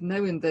cope with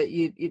knowing that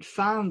you'd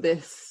found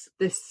this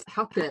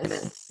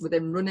happiness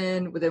within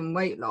running, within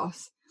weight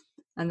loss,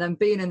 and then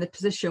being in the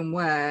position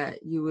where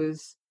you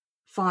was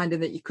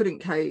finding that you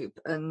couldn't cope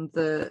and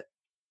the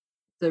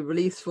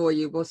release for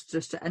you was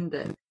just to end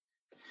it?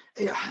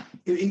 Yeah,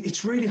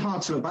 it's really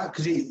hard to look back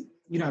because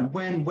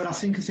when I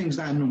think of things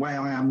now and the way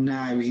I am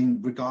now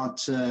in regard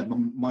to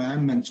my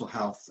own mental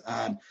health,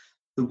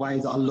 the way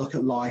that I look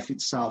at life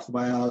itself, the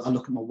way I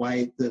look at my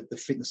weight, the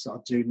fitness that I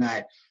do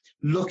now,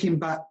 looking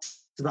back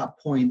to that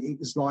point, it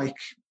was like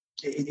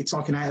it's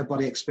like an out of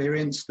body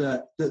experience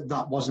that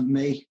wasn't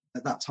me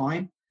at that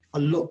time. I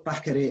look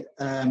back at it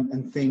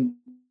and think,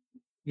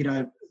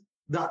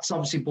 that's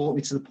obviously brought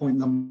me to the point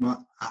that I'm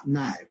at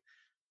now,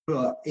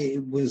 but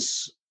it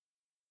was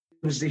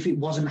as if it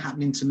wasn't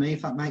happening to me,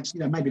 if that makes,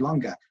 maybe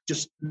longer,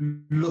 just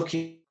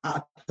looking at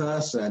a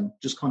person,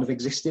 just kind of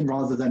existing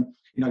rather than,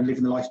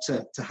 living the life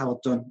to how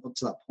I've done up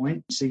to that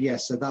point. So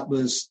so that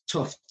was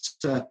tough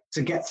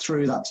to get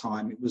through that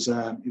time. It was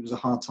a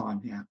hard time.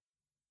 Yeah,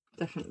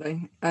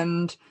 definitely.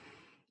 And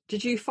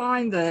did you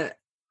find that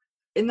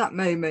in that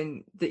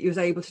moment that you was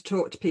able to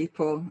talk to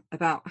people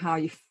about how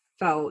you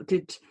felt?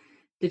 Did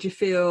you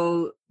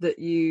feel that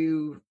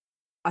you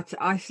had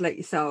to isolate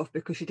yourself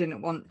because you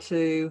didn't want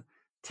to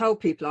tell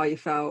people how you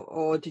felt,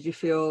 or did you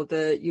feel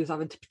that you was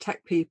having to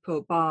protect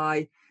people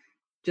by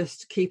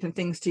just keeping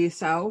things to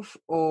yourself,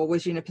 or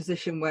was you in a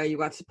position where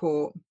you had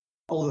support?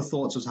 All the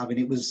thoughts I was having,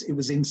 it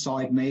was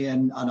inside me,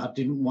 and I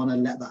didn't want to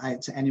let that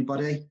out to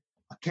anybody.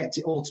 I kept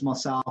it all to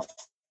myself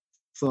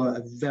for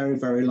a very,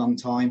 very long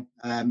time.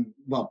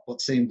 Well,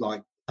 what seemed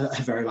like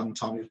a very long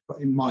time.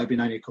 It might have been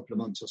only a couple of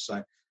months or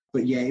so.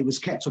 But yeah, it was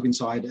kept up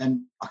inside,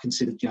 and I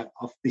considered,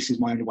 this is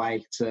my only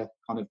way to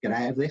kind of get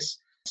out of this,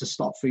 to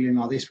stop feeling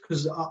like this,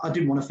 because I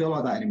didn't want to feel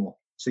like that anymore.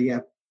 So yeah,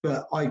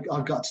 but I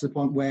got to the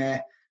point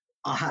where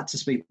I had to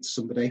speak to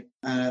somebody,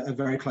 a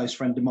very close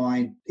friend of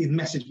mine. He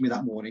messaged me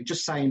that morning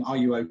just saying, "Are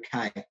you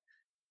okay?"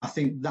 I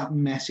think that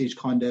message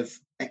kind of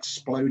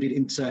exploded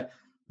into,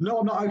 "No,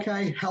 I'm not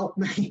okay, help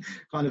me,"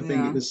 kind of thing.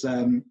 Yeah. It was,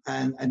 and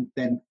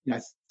then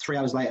 3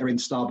 hours later in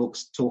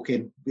Starbucks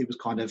talking, it was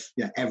kind of,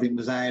 everything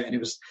was out, and it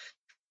was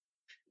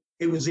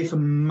as if a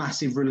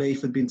massive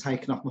relief had been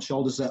taken off my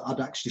shoulders, that I'd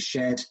actually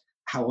shared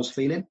how I was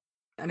feeling.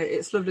 And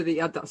it's lovely that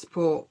you had that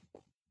support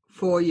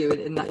for you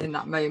in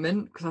that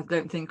moment, because I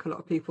don't think a lot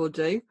of people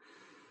do.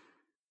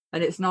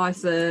 And it's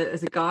nice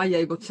as a guy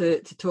you're able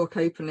to talk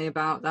openly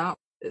about that.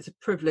 It's a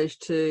privilege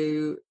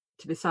to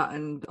be sat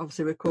and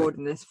obviously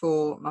recording this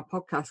for my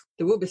podcast.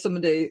 There will be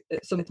somebody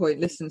at some point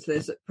listening to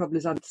this that probably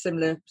has had a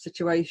similar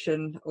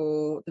situation,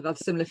 or they've had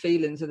similar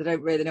feelings, and they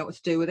don't really know what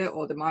to do with it,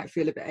 or they might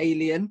feel a bit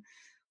alien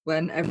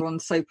when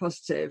everyone's so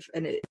positive.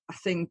 And I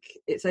think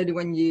it's only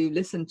when you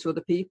listen to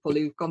other people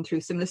who've gone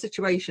through similar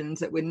situations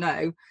that we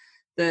know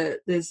that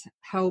there's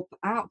help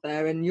out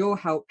there, and your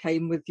help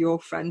came with your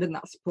friend and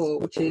that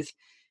support, which is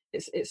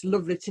it's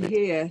lovely to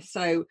hear.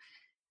 So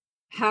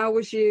how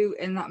was you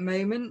in that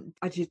moment?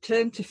 Did you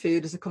turn to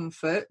food as a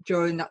comfort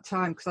during that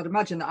time? Because I'd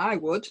imagine that I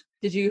would.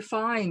 Did you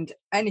find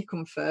any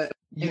comfort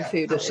in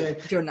food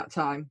during that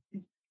time?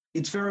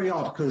 It's very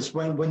odd, because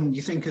when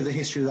you think of the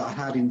history that I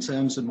had in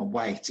terms of my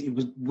weight, it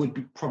would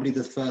be probably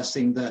the first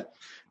thing that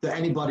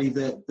anybody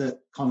that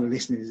kind of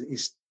listening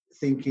is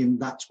thinking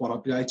that's what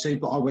I'd go to.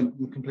 But I went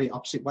the complete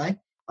opposite way.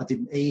 I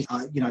didn't eat.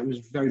 It was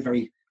very,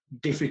 very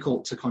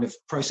difficult to kind of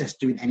process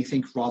doing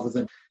anything, rather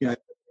than,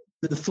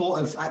 the thought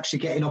of actually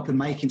getting up and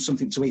making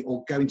something to eat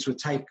or going to a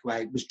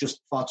takeaway was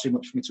just far too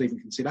much for me to even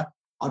consider.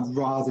 I'd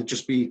rather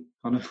just be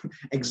kind of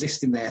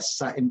existing there,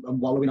 sat and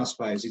wallowing, I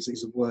suppose,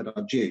 is a word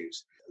I'd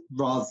use,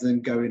 rather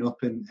than going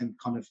up and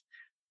kind of,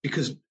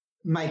 because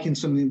making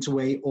something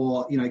to eat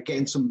or,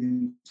 getting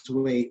something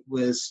to eat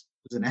was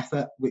an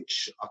effort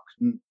which I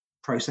couldn't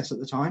process at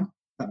the time.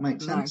 That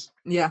makes sense?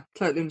 Yeah,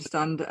 totally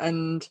understand.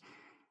 And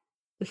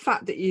the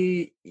fact that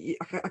you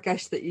I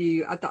guess that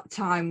you, at that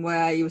time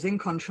where you was in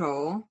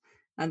control,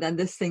 and then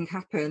this thing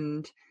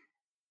happened,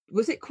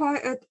 was it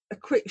quite a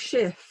quick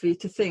shift for you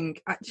to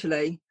think,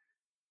 actually,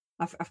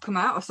 I've come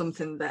out of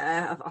something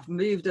there, I've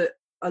moved it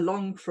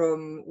along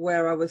from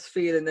where I was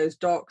feeling those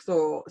dark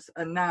thoughts,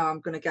 and now I'm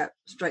going to get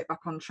straight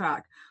back on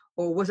track?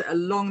 Or was it a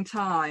long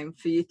time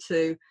for you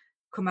to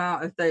come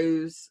out of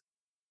those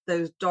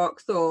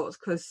dark thoughts?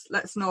 Because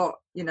let's not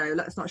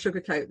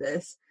sugarcoat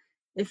this.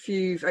 If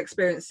you've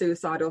experienced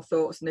suicidal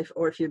thoughts, and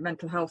if your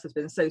mental health has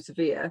been so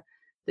severe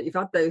that you've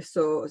had those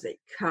thoughts, it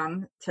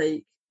can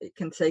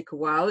take a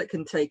while. It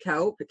can take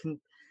help. It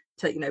can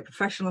take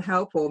professional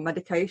help or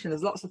medication.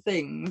 There's lots of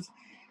things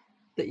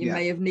that you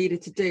may have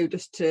needed to do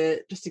just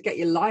to get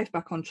your life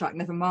back on track.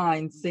 Never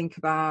mind think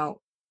about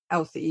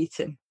healthy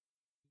eating.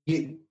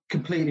 You're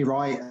completely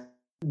right.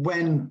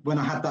 When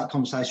I had that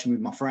conversation with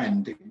my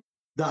friend,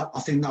 I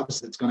think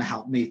that's going to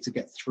help me to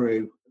get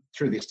through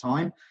this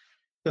time.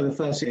 So the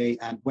first day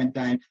and went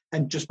down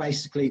and just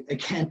basically,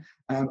 again,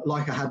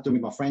 like I had done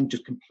with my friend,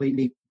 just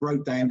completely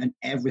broke down, and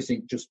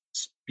everything just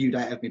spewed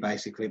out of me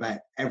basically about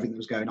everything that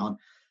was going on.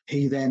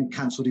 He then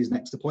cancelled his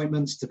next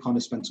appointments to kind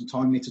of spend some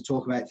time with me to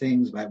talk about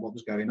things, about what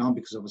was going on,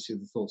 because obviously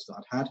the thoughts that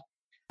I'd had.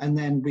 And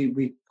then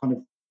we kind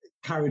of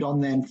carried on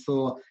then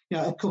for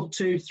a couple,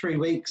 2-3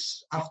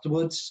 weeks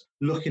afterwards,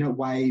 looking at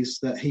ways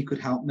that he could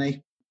help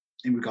me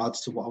in regards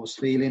to what I was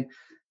feeling.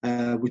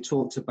 We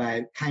talked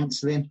about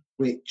counselling,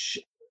 which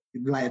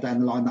later down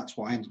the line, that's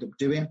what I ended up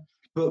doing.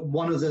 But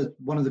one of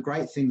the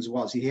great things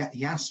was he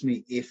asked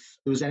me if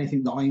there was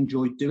anything that I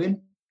enjoyed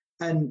doing.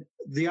 And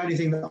the only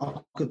thing that I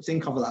could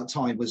think of at that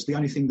time was the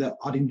only thing that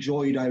I'd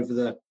enjoyed over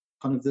the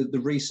kind of the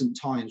recent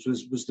times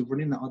was the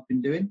running that I'd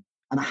been doing.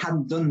 And I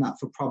hadn't done that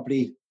for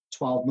probably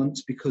 12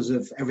 months because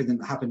of everything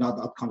that happened. I'd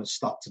kind of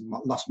stopped and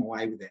lost my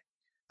way with it.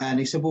 And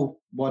he said, well,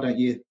 why don't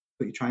you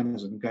put your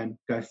trainers on and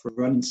go for a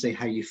run and see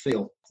how you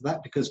feel for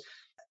that? Because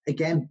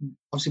again,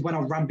 obviously when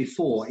I ran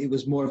before, it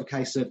was more of a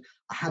case of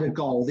I had a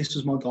goal. This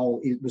was my goal.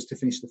 It was to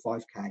finish the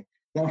 5K.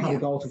 Then I had a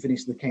goal to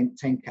finish the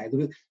 10K.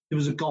 There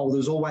was a goal. There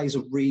was always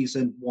a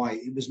reason why.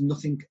 It was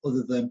nothing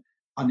other than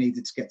I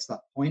needed to get to that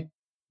point.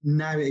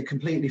 Now it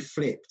completely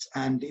flipped,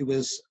 and it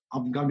was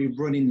I'm going to be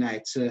running now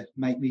to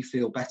make me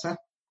feel better.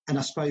 And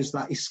I suppose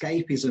that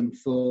escapism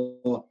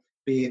for,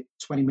 be it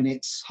 20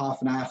 minutes,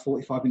 half an hour,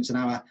 45 minutes, an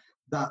hour,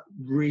 that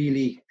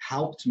really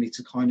helped me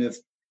to kind of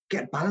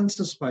get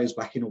balanced, I suppose,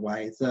 back in a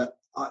way that,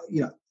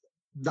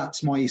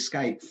 that's my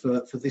escape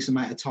for this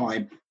amount of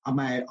time.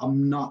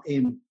 I'm not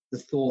in the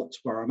thoughts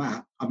where I'm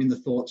at. I'm in the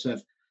thoughts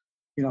of,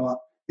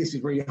 this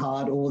is really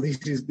hard, or this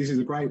is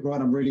a great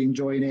run. I'm really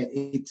enjoying it.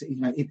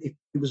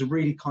 It was a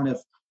really kind of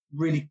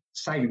really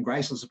saving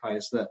grace, I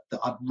suppose, that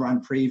I'd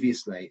run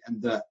previously,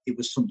 and that it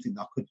was something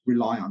that I could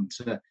rely on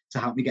to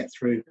help me get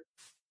through,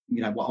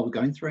 what I was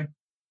going through.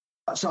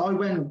 So I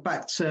went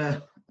back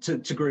to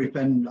group,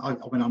 and I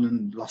went on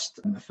and lost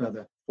a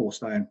further 4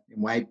 stone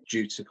in weight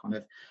due to kind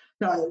of,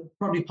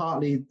 probably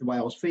partly the way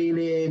I was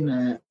feeling,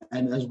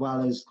 and as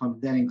well as kind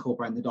of then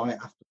incorporating the diet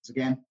afterwards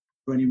again.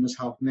 Running was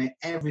helping me.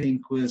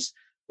 Everything was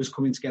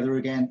coming together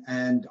again,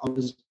 and I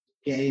was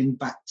getting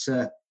back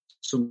to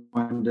some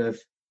kind of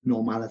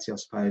normality, I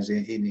suppose,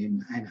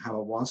 in how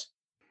I was.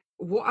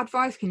 What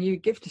advice can you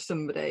give to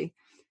somebody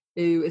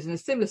who is in a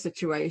similar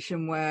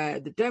situation where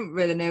they don't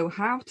really know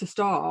how to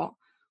start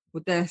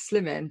with their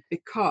slimming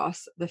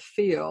because they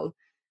feel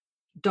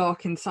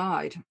dark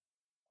inside?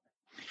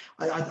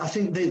 I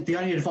think the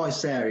only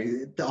advice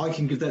there that I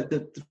can give,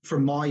 that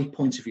from my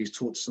point of view, is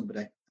talk to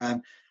somebody.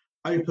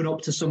 Open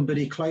up to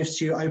somebody close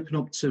to you, open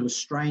up to a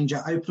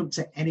stranger, open up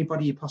to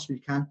anybody you possibly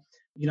can.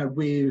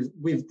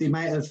 With the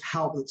amount of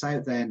help that's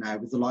out there now,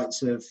 with the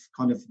likes of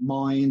kind of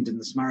Mind and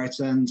the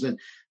Samaritans and,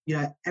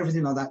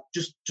 everything like that,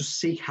 just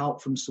seek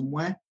help from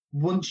somewhere.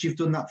 Once you've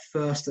done that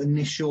first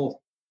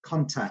initial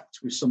contact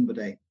with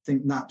somebody, I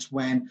think that's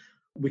when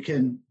we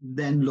can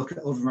then look at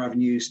other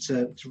avenues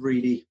to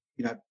really,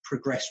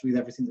 progress with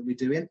everything that we're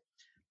doing.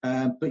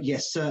 But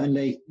yes,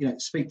 certainly,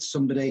 speak to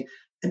somebody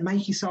and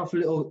make yourself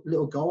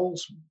little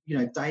goals,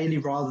 daily,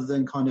 rather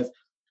than kind of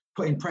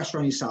putting pressure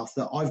on yourself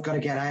that I've got to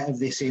get out of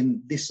this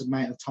in this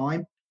amount of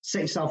time.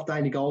 Set yourself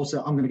daily goals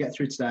that I'm going to get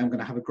through today. I'm going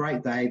to have a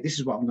great day. This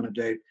is what I'm going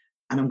to do.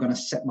 And I'm going to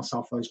set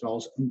myself those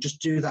goals and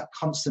just do that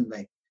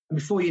constantly. And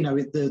before you know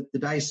it, the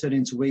days turn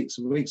into weeks,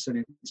 or the weeks turn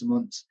into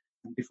months.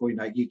 And before you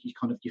know it,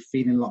 you're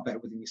feeling a lot better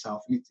within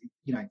yourself.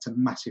 It's a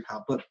massive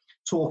help. But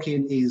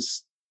talking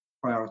is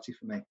priority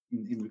for me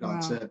in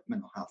regard to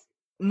mental health.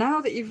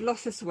 Now that you've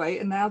lost this weight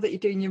and now that you're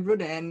doing your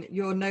running,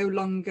 you're no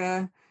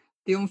longer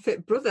the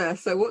unfit brother.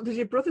 So what does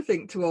your brother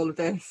think to all of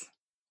this?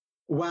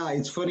 Well,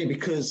 it's funny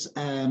because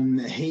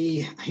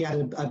he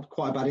had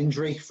quite a bad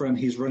injury from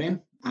his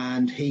running,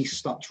 and he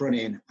stopped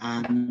running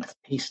and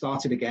he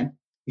started again.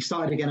 He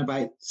started again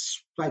about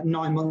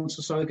 9 months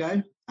or so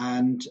ago,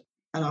 and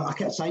I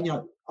kept saying,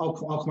 I'll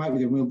come out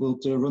with you. We'll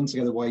do a run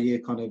together while you're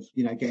kind of,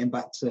 getting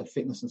back to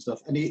fitness and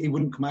stuff. And he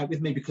wouldn't come out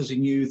with me because he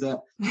knew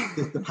that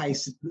the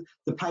pace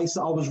that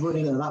I was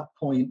running at that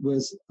point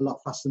was a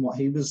lot faster than what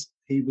he was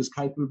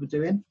capable of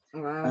doing.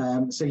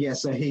 Wow. So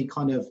we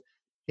kind of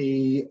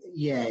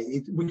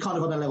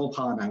on a level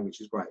par now,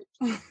 which is great.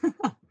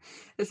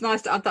 It's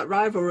nice to add that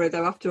rivalry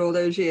though after all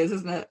those years,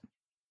 isn't it?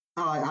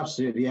 Oh,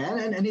 absolutely, yeah.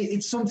 And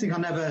it's something I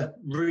never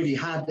really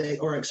had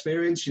or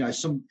experienced,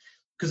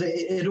 because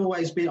it had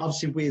always been,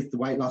 obviously with the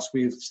weight loss,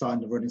 with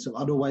starting to run and stuff,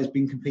 I'd always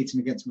been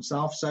competing against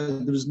myself. So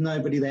there was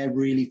nobody there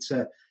really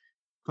to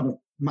kind of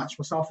match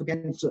myself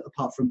against,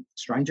 apart from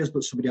strangers,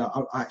 but somebody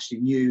I actually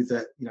knew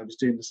that, was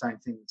doing the same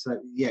thing. So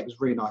yeah, it was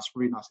really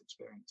nice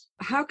experience.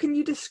 How can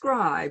you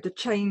describe the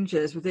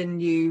changes within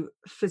you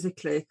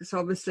physically? Because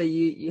obviously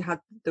you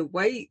had the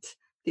weight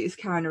that you're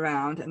carrying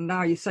around, and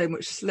now you're so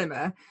much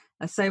slimmer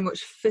and so much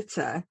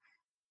fitter.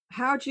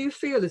 How do you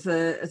feel as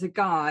a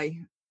guy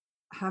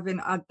having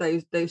had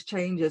those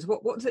changes?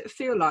 What does it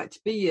feel like to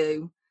be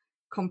you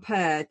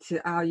compared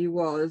to how you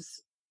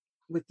was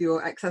with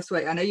your excess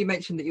weight? I know you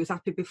mentioned that you was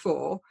happy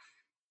before,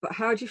 but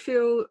how do you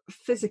feel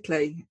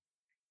physically?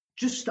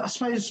 Just, I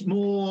suppose,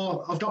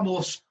 I've got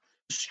more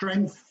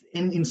strength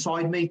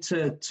inside me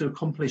to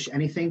accomplish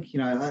anything.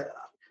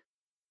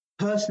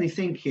 Personally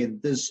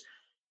thinking there's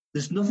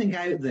nothing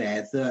out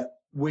there that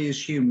we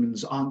as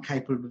humans aren't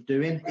capable of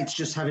doing. It's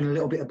just having a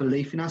little bit of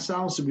belief in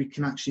ourselves that we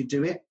can actually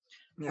do it.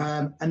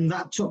 Yeah. And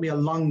that took me a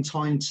long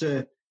time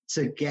to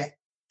get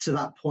to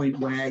that point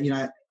where,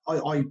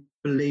 I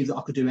believe that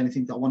I could do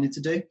anything that I wanted to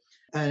do.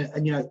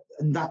 And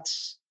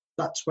that's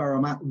where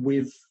I'm at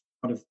with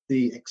kind of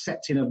the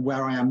accepting of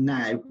where I am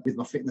now with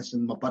my fitness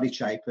and my body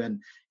shape and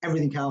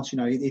everything else.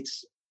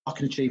 I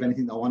can achieve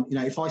anything that I want.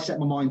 If I set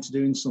my mind to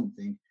doing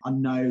something, I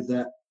know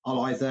that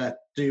I'll either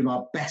do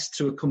my best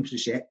to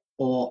accomplish it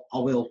or I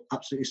will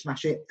absolutely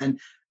smash it. And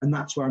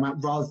that's where I'm at,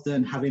 rather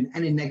than having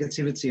any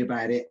negativity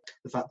about it,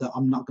 the fact that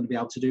I'm not going to be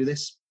able to do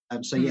this. I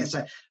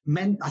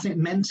think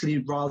mentally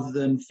rather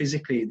than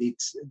physically,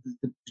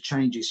 the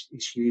change is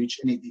huge.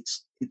 And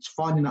it's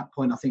finding that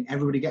point. I think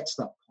everybody gets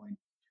to that point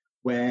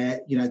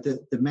where,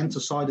 the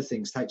mental side of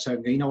things takes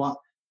over. You know what?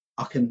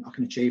 I can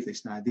achieve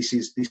this now. This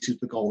is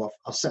the goal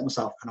I've set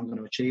myself, and I'm going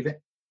to achieve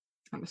it.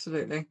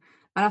 Absolutely.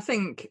 And I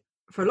think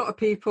for a lot of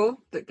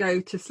people that go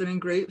to slimming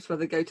groups, whether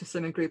they go to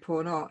slimming group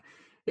or not,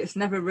 it's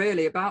never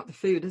really about the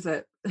food, is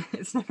it?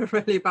 It's never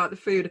really about the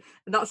food.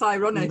 And that's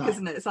ironic,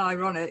 isn't it? It's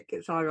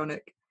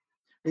ironic.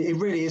 It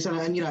really is.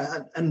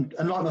 And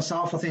like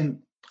myself, I think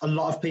a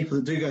lot of people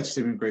that do go to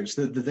slimming groups,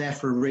 they're there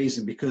for a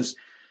reason, because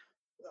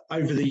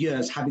over the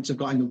years, habits have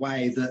got in the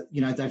way that,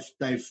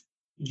 they've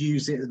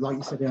used it, like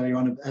you said earlier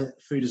on,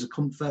 food as a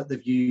comfort.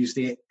 They've used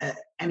it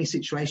any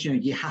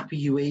situation. You're happy,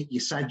 you eat. You're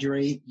sad,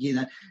 you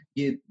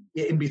eat.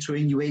 in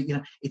between you eat,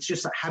 it's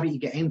just that habit you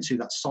get into,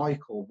 that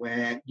cycle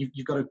where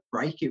you've got to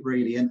break it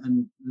really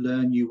and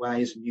learn new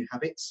ways and new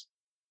habits.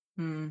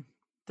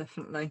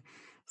 Definitely.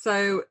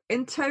 So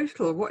in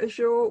total, what is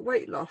your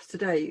weight loss to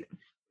date?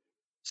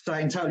 So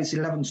in total, it's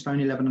 11 stone,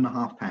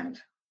 11.5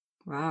 pounds.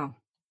 Wow,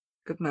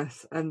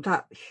 goodness. And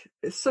that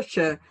is such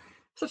an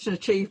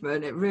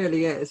achievement. It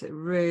really is. It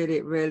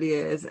really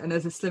is. And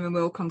as a Slim and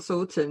Will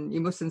consultant,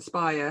 you must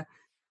inspire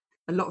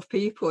a lot of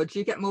people. Do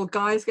you get more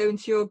guys going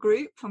to your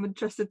group? I'm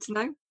interested to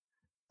know.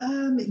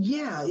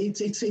 Yeah,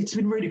 it's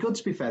been really good,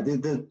 to be fair.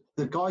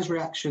 The guys'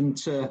 reaction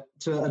to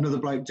another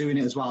bloke doing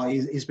it as well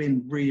has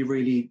been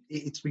really,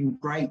 it's been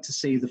great to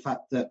see the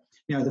fact that,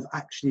 they've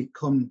actually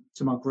come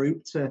to my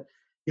group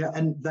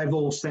and they've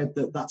all said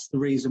that that's the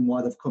reason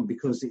why they've come,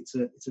 because it's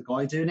a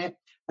guy doing it.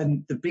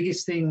 And the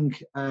biggest thing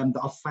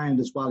that I've found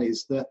as well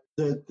is that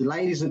the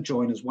ladies that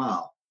join as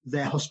well,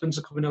 their husbands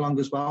are coming along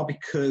as well,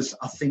 because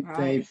I think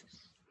they've,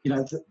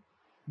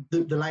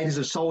 the ladies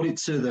have sold it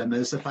to them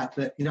as the fact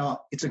that,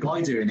 it's a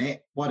guy doing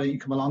it. Why don't you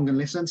come along and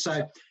listen?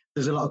 So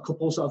there's a lot of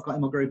couples that I've got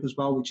in my group as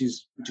well, which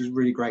is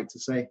really great to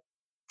see.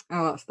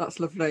 Oh, that's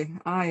lovely.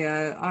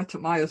 I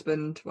took my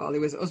husband, well, he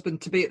was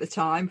husband to be at the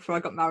time before I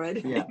got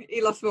married. Yeah.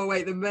 He lost more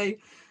weight than me.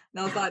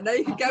 And I was like, no,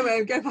 you can go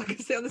home, go back and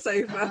sit on the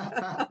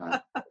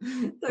sofa.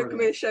 Don't come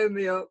here, show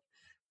me up.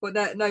 But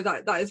no,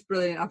 that is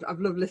brilliant. I've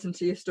loved listening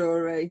to your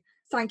story.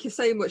 Thank you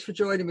so much for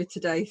joining me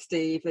today,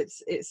 Steve.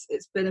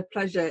 It's been a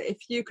pleasure.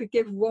 If you could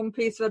give one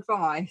piece of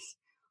advice,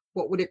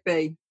 what would it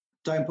be?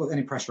 Don't put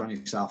any pressure on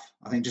yourself.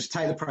 I think just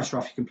take the pressure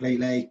off you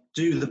completely.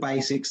 Do the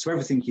basics to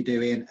everything you're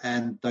doing,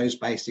 and those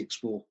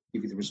basics will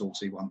give you the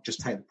results you want. Just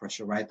take the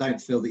pressure away. Don't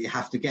feel that you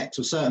have to get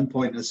to a certain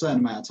point in a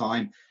certain amount of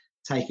time.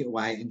 Take it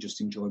away and just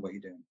enjoy what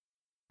you're doing.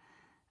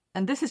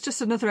 And this is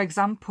just another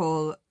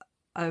example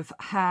of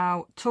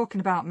how talking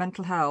about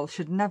mental health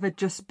should never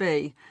just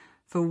be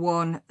for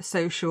one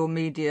social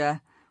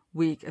media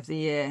week of the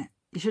year.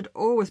 You should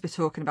always be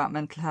talking about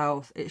mental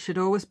health. It should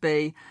always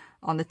be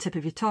on the tip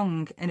of your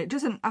tongue. And it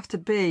doesn't have to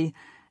be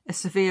as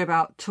severe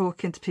about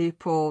talking to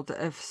people that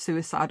have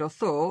suicidal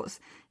thoughts.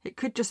 It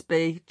could just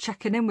be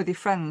checking in with your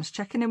friends,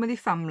 checking in with your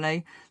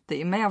family that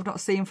you may have not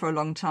seen for a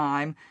long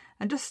time,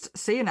 and just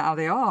seeing how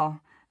they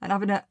are and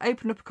having an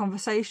open up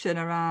conversation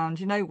around,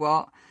 you know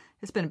what,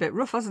 it's been a bit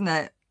rough, hasn't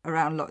it,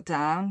 around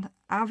lockdown?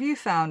 How have you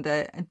found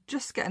it? And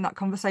just getting that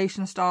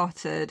conversation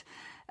started.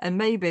 And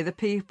maybe the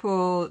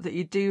people that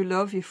you do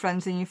love, your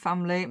friends and your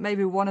family,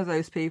 maybe one of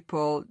those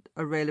people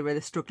are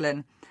really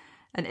struggling.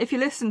 And if you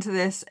listen to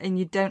this and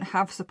you don't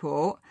have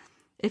support,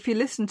 if you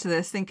listen to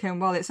this thinking,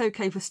 well, it's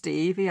okay for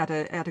Steve, he had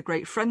a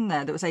great friend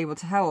there that was able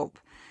to help,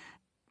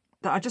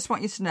 that I just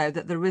want you to know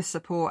that there is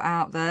support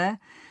out there.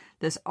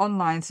 There's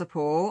online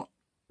support,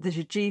 there's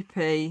your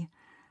GP,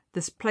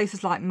 there's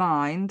places like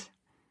Mind,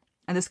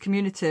 and there's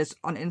communities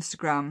on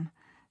Instagram.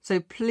 So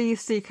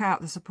please seek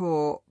out the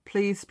support.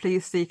 Please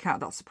seek out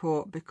that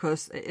support,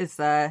 because it is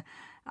there,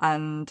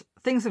 and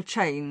things have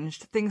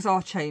changed. Things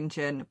are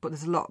changing, but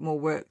there's a lot more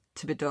work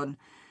to be done.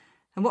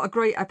 And what a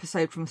great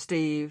episode from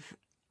Steve.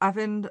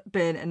 Having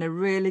been in a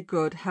really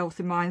good,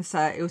 healthy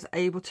mindset, he was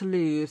able to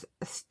lose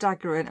a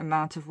staggering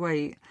amount of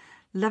weight.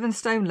 11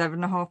 stone,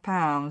 11.5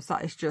 pounds.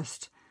 That is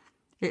just,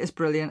 it is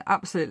brilliant.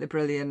 Absolutely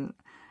brilliant.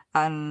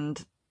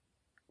 And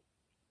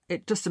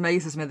it just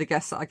amazes me, the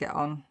guests that I get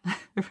on.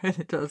 It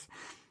really does.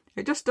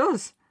 It just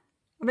does.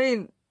 I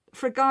mean,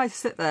 for a guy to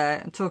sit there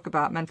and talk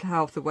about mental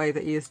health the way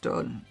that he has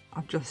done,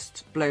 I'm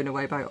just blown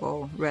away by it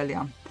all, really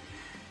am.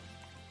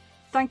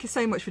 Thank you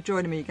so much for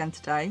joining me again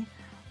today.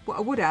 What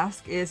I would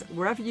ask is,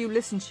 wherever you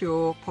listen to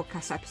your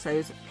podcast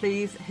episodes,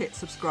 please hit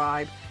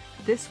subscribe.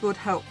 This would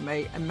help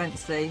me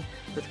immensely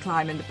with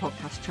climbing the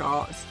podcast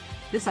charts.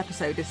 This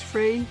episode is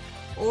free,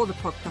 all the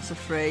podcasts are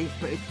free,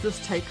 but it does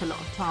take a lot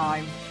of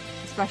time,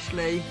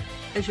 especially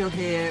as you'll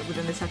hear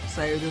within this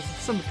episode. There's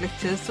some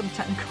glitches, some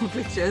technical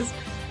glitches,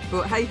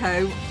 but hey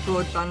ho,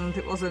 broadband,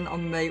 it wasn't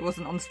on me, it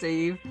wasn't on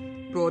Steve.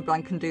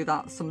 Broadband can do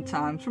that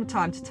sometimes, from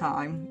time to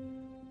time.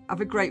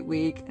 Have a great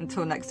week.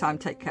 Until next time,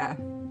 take care.